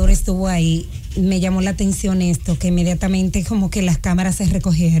procurador estuvo ahí, me llamó la atención esto, que inmediatamente como que las cámaras se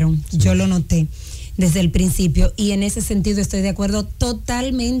recogieron. Sí. Yo lo noté desde el principio, y en ese sentido estoy de acuerdo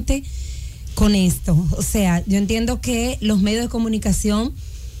totalmente con esto. O sea, yo entiendo que los medios de comunicación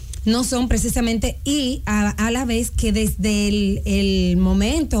no son precisamente, y a la vez que desde el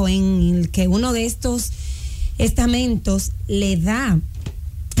momento en el que uno de estos estamentos le da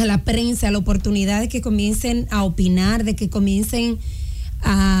a la prensa la oportunidad de que comiencen a opinar, de que comiencen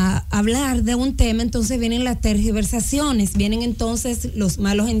a hablar de un tema, entonces vienen las tergiversaciones, vienen entonces los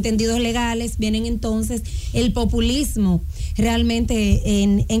malos entendidos legales, vienen entonces el populismo realmente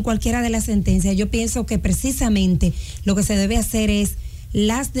en cualquiera de las sentencias. Yo pienso que precisamente lo que se debe hacer es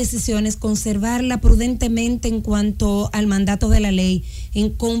las decisiones, conservarla prudentemente en cuanto al mandato de la ley, en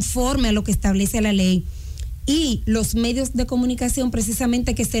conforme a lo que establece la ley, y los medios de comunicación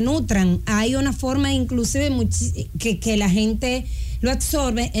precisamente que se nutran. Hay una forma inclusive que la gente lo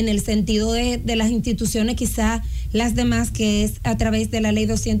absorbe en el sentido de las instituciones, quizá las demás, que es a través de la ley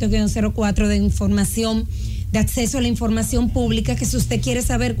 200-04 de información, de acceso a la información pública, que si usted quiere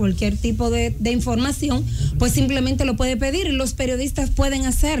saber cualquier tipo de información, pues simplemente lo puede pedir, y los periodistas pueden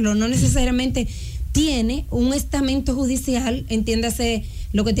hacerlo, no necesariamente tiene un estamento judicial, entiéndase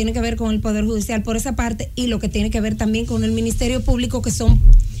lo que tiene que ver con el Poder Judicial por esa parte y lo que tiene que ver también con el Ministerio Público, que son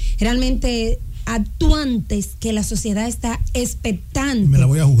realmente actuantes que la sociedad está expectante. Me la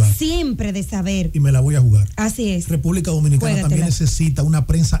voy a jugar. Siempre de saber. Y me la voy a jugar. Así es. República Dominicana Juégatela. también necesita una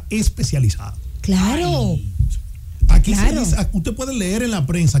prensa especializada. Claro. Aquí Claro. se dice, usted puede leer en la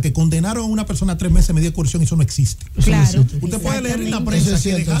prensa que condenaron a una persona a 3 meses de medida de coerción y eso no existe. Claro. Usted puede leer en la Exactamente. prensa Eso es que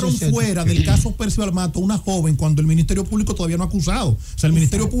cierto, dejaron eso es cierto. fuera del caso Percio Almato a una joven cuando el Ministerio Público todavía no ha acusado. O sea, el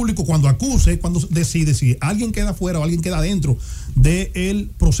Ministerio Público cuando acuse, cuando decide si alguien queda fuera o alguien queda dentro del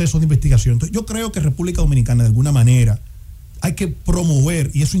proceso de investigación. Entonces, yo creo que República Dominicana de alguna manera hay que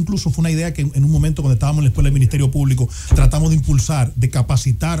promover, y eso incluso fue una idea que en un momento cuando estábamos en la escuela del Ministerio Público tratamos de impulsar, de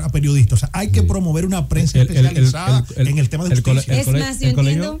capacitar a periodistas. O sea, hay que promover una prensa especializada en el tema de justicia. Es más, yo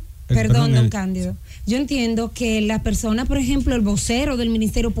entiendo, perdón, don Cándido, yo entiendo que la persona, por ejemplo, el vocero del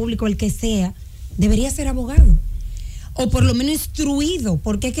Ministerio Público, el que sea, debería ser abogado. O por lo menos instruido,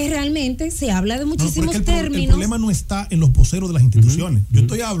 porque es que realmente se habla de muchísimos el términos. problema no está en los voceros de las instituciones. Yo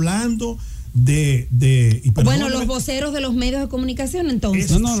estoy hablando bueno, los voceros de los medios de comunicación,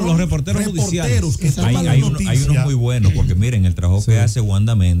 entonces. No, los reporteros judiciales. Que hay unos muy buenos, porque miren, el trabajo que hace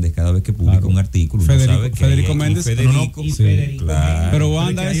Wanda Méndez cada vez que publica un artículo. Federico Méndez. Claro. Pero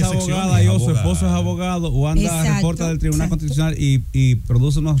Wanda es abogada y su esposo es abogado. Wanda reporta del Tribunal Constitucional y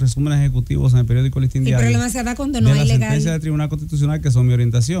produce unos resúmenes ejecutivos en el periódico Listín Diario. El problema se da cuando no hay legal. De la sentencia del Tribunal Constitucional, que son mi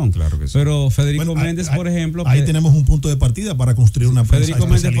orientación. Claro que sí. Pero Federico Méndez, por ejemplo. Ahí tenemos un punto de partida para construir una prensa Federico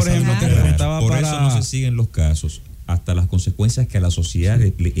Méndez, por ejemplo, que por eso no se siguen los casos hasta las consecuencias que a la sociedad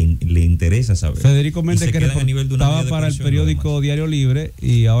le interesa saber. Federico Méndez, que estaba para el periódico Diario Libre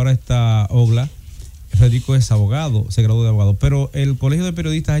y ahora está OGLA. Federico es abogado, se graduó de abogado, pero el Colegio de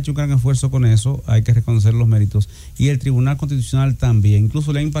Periodistas ha hecho un gran esfuerzo con eso, hay que reconocer los méritos, y el Tribunal Constitucional también,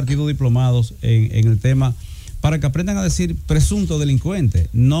 incluso le han impartido diplomados en el tema para que aprendan a decir presunto delincuente,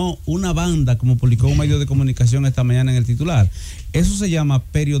 no una banda, como publicó un medio de comunicación esta mañana en el titular. Eso se llama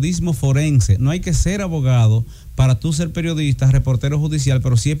periodismo forense. No hay que ser abogado para tú ser periodista, reportero judicial,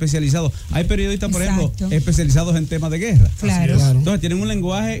 pero sí especializado. Hay periodistas, por ejemplo, especializados en temas de guerra. Claro. Entonces tienen un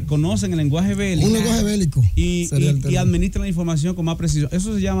lenguaje, conocen el lenguaje bélico. Un lenguaje bélico. Y administran la información con más precisión.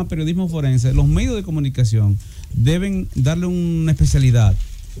 Eso se llama periodismo forense. Los medios de comunicación deben darle una especialidad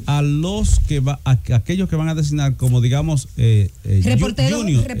a los que aquellos que van a designar como, digamos,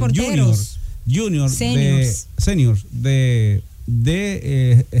 reporteros, seniors de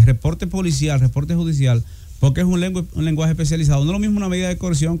reporte policial, reporte judicial, porque es un lenguaje especializado. No es lo mismo una medida de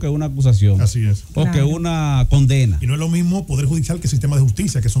coerción que una acusación. Así es. O que una condena. Y no es lo mismo Poder Judicial que sistema de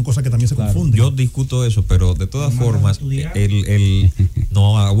justicia, que son cosas que también se confunden. Yo discuto eso, pero de todas formas,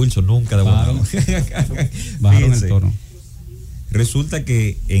 no, a Wilson nunca de bajaron el tono. Resulta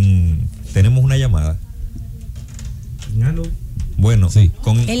que tenemos una llamada. Bueno, sí.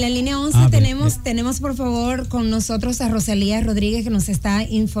 En la línea 11 tenemos por favor con nosotros a Rosalía Rodríguez, que nos está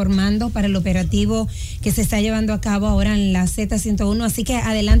informando para el operativo que se está llevando a cabo ahora en la Z101. Así que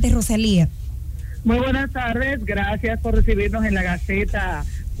adelante, Rosalía. Muy buenas tardes, gracias por recibirnos en la Gaceta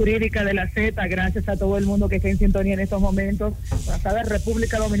Jurídica de la Z. Gracias a todo el mundo que está en sintonía en estos momentos. Buenas tardes,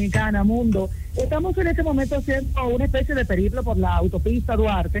 República Dominicana, mundo. Estamos en este momento haciendo una especie de periplo por la autopista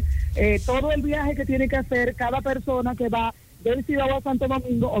Duarte. Todo el viaje que tiene que hacer cada persona que va del Cibao a Santo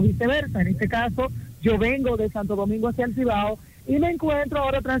Domingo o viceversa. En este caso, yo vengo de Santo Domingo hacia el Cibao y me encuentro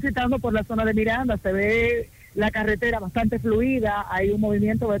ahora transitando por la zona de Miranda. Se ve la carretera bastante fluida, hay un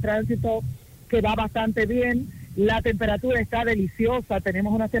movimiento de tránsito que va bastante bien. La temperatura está deliciosa,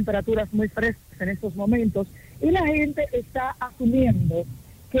 tenemos unas temperaturas muy frescas en estos momentos y la gente está asumiendo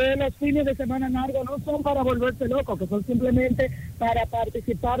que los fines de semana largos no son para volverse locos, que son simplemente para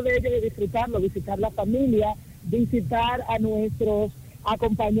participar de ellos y disfrutarlo, visitar la familia, visitar a nuestros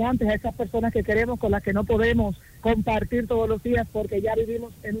acompañantes, a esas personas que queremos, con las que no podemos compartir todos los días porque ya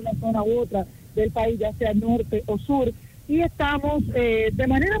vivimos en una zona u otra del país, ya sea norte o sur. Y estamos de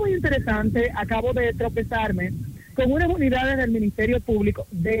manera muy interesante, acabo de tropezarme con unas unidades del Ministerio Público,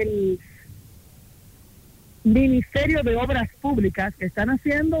 del Ministerio de Obras Públicas, que están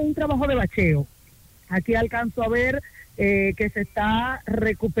haciendo un trabajo de bacheo. Aquí alcanzo a ver que se está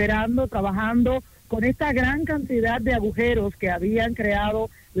recuperando, trabajando con esta gran cantidad de agujeros que habían creado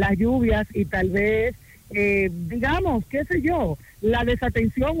las lluvias y tal vez, digamos, qué sé yo, la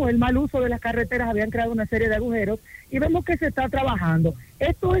desatención o el mal uso de las carreteras habían creado una serie de agujeros y vemos que se está trabajando.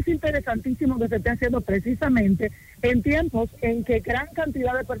 Esto es interesantísimo que se esté haciendo precisamente en tiempos en que gran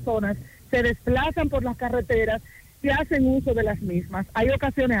cantidad de personas se desplazan por las carreteras y hacen uso de las mismas. Hay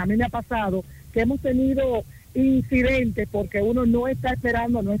ocasiones, a mí me ha pasado, que hemos tenido incidentes porque uno no está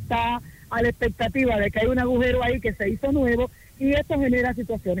esperando, no está a la expectativa de que hay un agujero ahí que se hizo nuevo y esto genera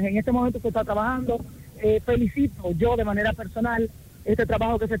situaciones. En este momento se está trabajando, felicito yo de manera personal este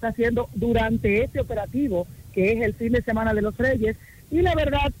trabajo que se está haciendo durante este operativo que es el fin de semana de los Reyes y la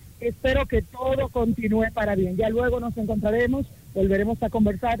verdad espero que todo continúe para bien. Ya luego nos encontraremos, volveremos a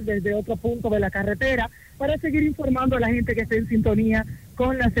conversar desde otro punto de la carretera para seguir informando a la gente que esté en sintonía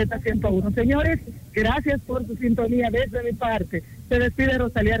con la Z101. Señores, gracias por su sintonía desde mi parte. Se despide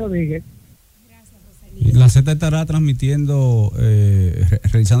Rosalía Rodríguez. La Z estará transmitiendo,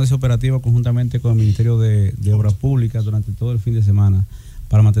 realizando ese operativo conjuntamente con el Ministerio de Obras Públicas durante todo el fin de semana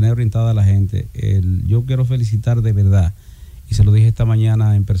para mantener orientada a la gente. Yo quiero felicitar de verdad, y se lo dije esta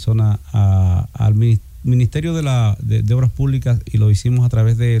mañana en persona al Ministerio de Obras Públicas, y lo hicimos a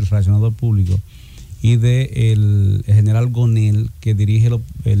través del relacionador público y de el general Gonel, que dirige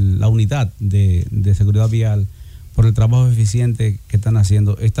la unidad de seguridad vial, por el trabajo eficiente que están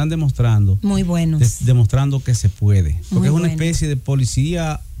haciendo. Están demostrando, muy buenos, demostrando que se puede, porque muy es una bueno. especie de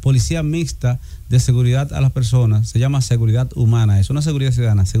policía mixta de seguridad a las personas. Se llama seguridad humana, es una seguridad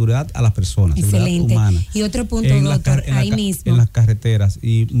ciudadana, seguridad a las personas. Excelente. Seguridad humana. Y otro punto, doctor, ahí mismo. En las carreteras,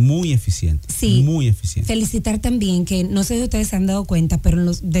 y muy eficiente. Sí, muy eficiente. Felicitar también que, no sé si ustedes se han dado cuenta,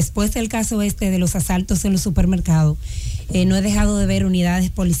 pero después del caso de los asaltos en los supermercados, no he dejado de ver unidades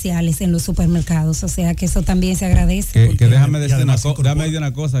policiales en los supermercados, o sea que eso también se agradece. Que déjame decir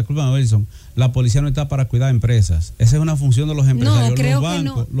una cosa, discúlpame, Wilson, la policía no está para cuidar empresas, esa es una función de los empresarios. No, creo que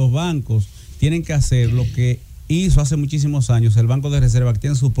no. Los bancos tienen que hacer lo que hizo hace muchísimos años el Banco de Reserva, que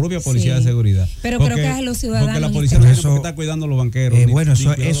tiene su propia policía de seguridad. Pero creo que es a los ciudadanos. Porque la policía no está cuidando a los banqueros. Bueno,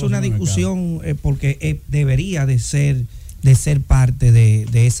 eso es una discusión porque debería de ser parte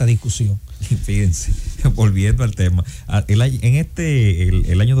de esa discusión. Fíjense, volviendo al tema,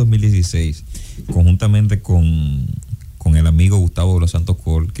 el año 2016, conjuntamente con el amigo Gustavo de los Santos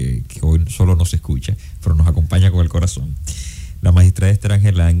Col, que hoy solo nos escucha, pero nos acompaña con el corazón, la magistrada Esther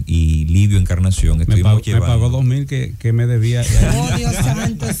Angelán y Livio Encarnación estuvimos llevando. Me pagó 2,000 que me debía. Oh, Dios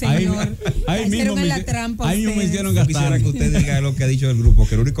santo, señor. Ahí mismo me hicieron gastar. Quisiera que usted diga lo que ha dicho el grupo,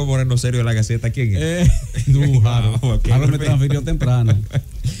 que el único moreno serio de la Gaceta, ¿quién es? Ahora me transfirió temprano.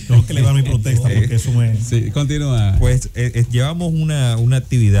 Tengo que elevar mi protesta porque eso me... Sí, continúa. Pues llevamos una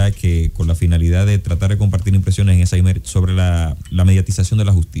actividad que con la finalidad de tratar de compartir impresiones sobre la mediatización de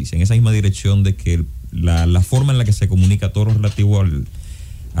la justicia, en esa misma dirección de que la forma en la que se comunica todo lo relativo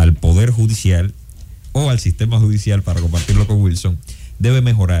al Poder Judicial o al sistema judicial, para compartirlo con Wilson, debe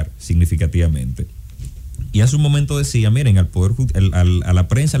mejorar significativamente. Y hace un momento decía, miren, a la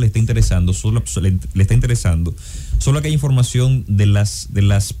prensa le está interesando solo aquella información de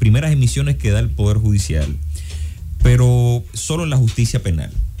las primeras emisiones que da el Poder Judicial, pero solo en la justicia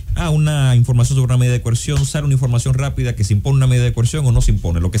penal. Una información sobre una medida de coerción, sale una información rápida que se impone una medida de coerción o no se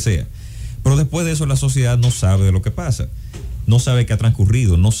impone, lo que sea. Pero después de eso la sociedad no sabe de lo que pasa, no sabe qué ha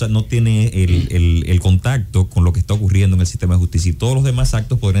transcurrido, no tiene el contacto con lo que está ocurriendo en el sistema de justicia, y todos los demás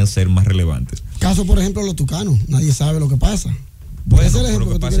actos podrían ser más relevantes. Caso, por ejemplo, los tucanos, nadie sabe lo que pasa. Bueno, pero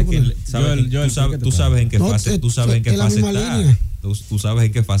lo que pasa es que tú sabes en qué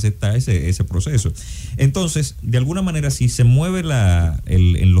fase está ese proceso. Entonces, de alguna manera, si se mueve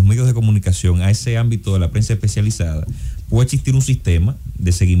en los medios de comunicación a ese ámbito de la prensa especializada, puede existir un sistema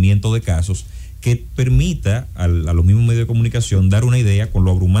de seguimiento de casos que permita a los mismos medios de comunicación dar una idea, con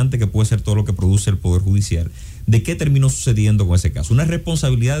lo abrumante que puede ser todo lo que produce el Poder Judicial, de qué terminó sucediendo con ese caso. Una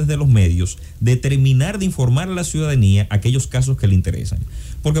responsabilidad de los medios de terminar de informar a la ciudadanía aquellos casos que le interesan.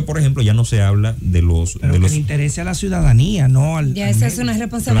 Porque, por ejemplo, ya no se habla de los... Pero que le interese a la ciudadanía, no al... Ya esa es una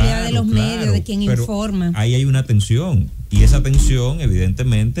responsabilidad de los medios, de quien informa. Ahí hay una tensión. Y esa tensión,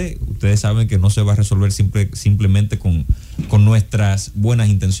 evidentemente, ustedes saben que no se va a resolver simplemente con nuestras buenas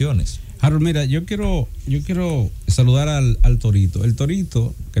intenciones. Harold, mira, yo quiero saludar al Torito. El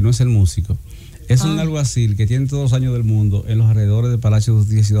Torito, que no es el músico, es un alguacil que tiene todos los años del mundo en los alrededores del Palacio de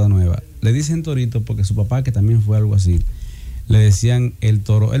Justicia de Ciudad Nueva. Le dicen Torito porque su papá, que también fue alguacil, le decían el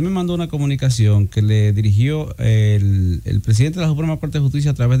Toro. Él me mandó una comunicación que le dirigió el presidente de la Suprema Corte de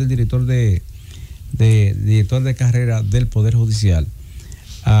Justicia a través del director de carrera del Poder Judicial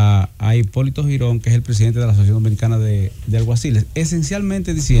a Hipólito Girón, que es el presidente de la Asociación Dominicana de Alguaciles,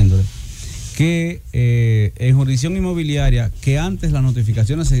 esencialmente diciéndole que en jurisdicción inmobiliaria, que antes las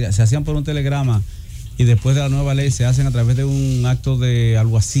notificaciones se hacían por un telegrama y después de la nueva ley se hacen a través de un acto de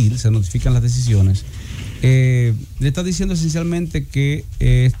alguacil, se notifican las decisiones, le está diciendo esencialmente que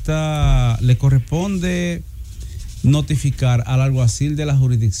le corresponde notificar al alguacil de la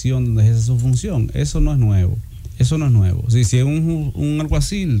jurisdicción donde ejerce su función. Eso no es nuevo. Si es un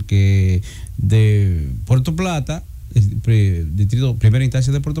alguacil que de Puerto Plata, distrito primera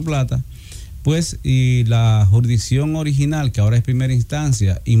instancia de Puerto Plata, pues y la jurisdicción original, que ahora es primera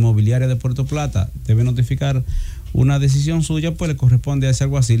instancia inmobiliaria de Puerto Plata, debe notificar una decisión suya, pues le corresponde a ese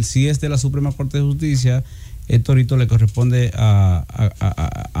alguacil. Si es de la Suprema Corte de Justicia, el torito le corresponde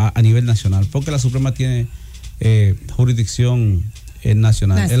a nivel nacional, porque la Suprema tiene jurisdicción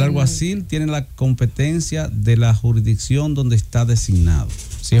nacional. El alguacil tiene la competencia de la jurisdicción donde está designado.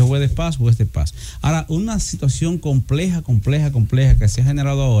 Si es juez de paz, juez de paz. Ahora, una situación compleja que se ha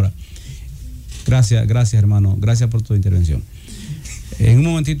generado ahora. Gracias hermano, gracias por tu intervención. En un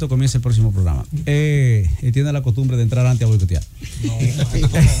momentito comienza el próximo programa. Tiene la costumbre de entrar antes a boicotear.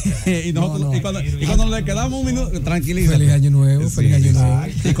 Y cuando le quedamos un minuto, tranquilízate. Feliz año nuevo, sí, feliz año nuevo.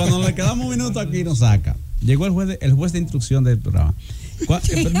 Y cuando le quedamos un minuto aquí nos saca. Llegó el juez de instrucción del programa.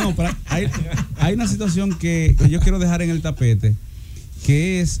 Hay una situación que yo quiero dejar en el tapete,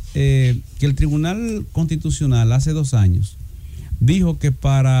 que es que el Tribunal Constitucional hace 2 años dijo que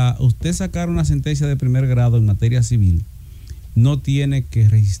para usted sacar una sentencia de primer grado en materia civil no tiene que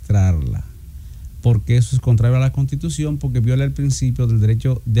registrarla, porque eso es contrario a la Constitución, porque viola el principio del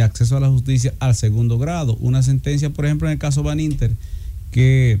derecho de acceso a la justicia al segundo grado. Una sentencia, por ejemplo, en el caso Van Inter,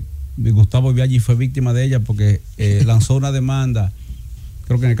 que Gustavo Viaggi fue víctima de ella porque lanzó una demanda,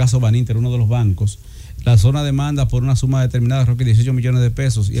 creo que en el caso Van Inter, uno de los bancos, lanzó una demanda por una suma determinada, creo que 18 millones de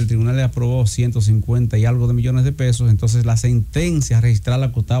pesos, y el tribunal le aprobó 150 y algo de millones de pesos. Entonces la sentencia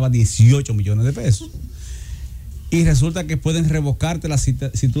registrada costaba 18 millones de pesos. Y resulta que pueden revocártela si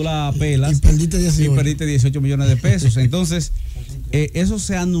tú la apelas. Y perdiste 18 millones de pesos. Entonces, eso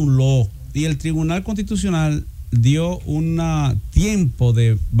se anuló. Y el Tribunal Constitucional dio un tiempo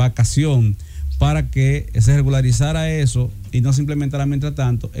de vacación para que se regularizara eso y no se implementara mientras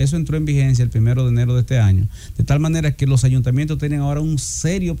tanto. Eso entró en vigencia el 1 de enero de este año. De tal manera que los ayuntamientos tienen ahora un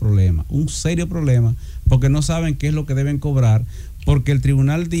serio problema, porque no saben qué es lo que deben cobrar, porque el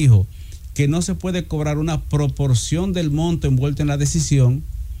tribunal dijo que no se puede cobrar una proporción del monto envuelto en la decisión,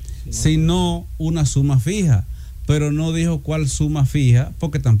 sino una suma fija, pero no dijo cuál suma fija,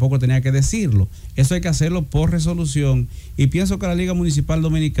 porque tampoco tenía que decirlo. Eso hay que hacerlo por resolución, y pienso que la Liga Municipal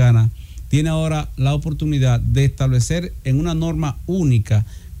Dominicana tiene ahora la oportunidad de establecer en una norma única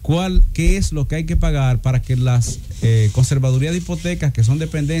qué es lo que hay que pagar para que las conservadurías de hipotecas, que son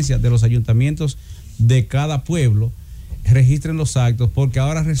dependencias de los ayuntamientos de cada pueblo, registren los actos, porque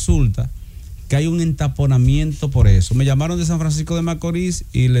ahora resulta que hay un entaponamiento por eso. Me llamaron de San Francisco de Macorís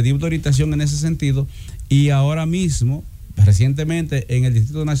y le di autorización en ese sentido, y ahora mismo, recientemente, en el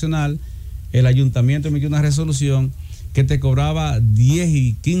Distrito Nacional, el ayuntamiento emitió una resolución que te cobraba 10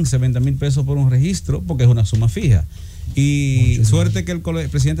 y 15, 20 mil pesos por un registro, porque es una suma fija. Y suerte que el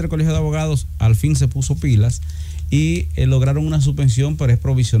presidente del Colegio de Abogados al fin se puso pilas y lograron una suspensión, pero es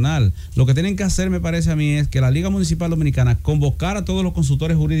provisional. Lo que tienen que hacer, me parece a mí, es que la Liga Municipal Dominicana convocar a todos los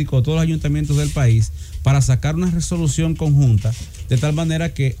consultores jurídicos de todos los ayuntamientos del país para sacar una resolución conjunta, de tal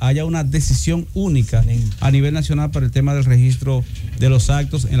manera que haya una decisión única a nivel nacional para el tema del registro de los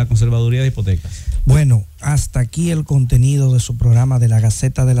actos en la conservaduría de hipotecas. Bueno, hasta aquí el contenido de su programa de la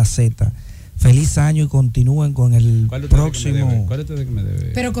Gaceta de la Z. Feliz año y continúen con el próximo. ¿Cuál es el que me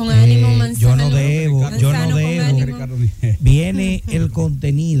debe? Pero con ánimo, Manzano. Yo no debo. Viene el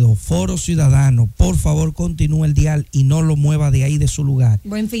contenido, Foro Ciudadano. Por favor, continúe el dial y no lo mueva de ahí, de su lugar.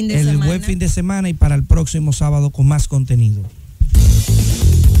 Buen fin de semana. Buen fin de semana, y para el próximo sábado con más contenido.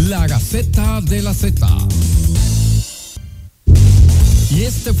 La Gaceta de la Z. Y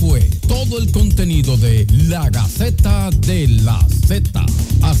este fue todo el contenido de La Gaceta de la Z.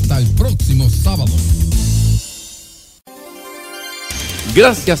 Hasta el próximo sábado.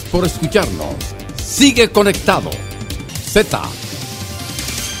 Gracias por escucharnos. Sigue conectado. Z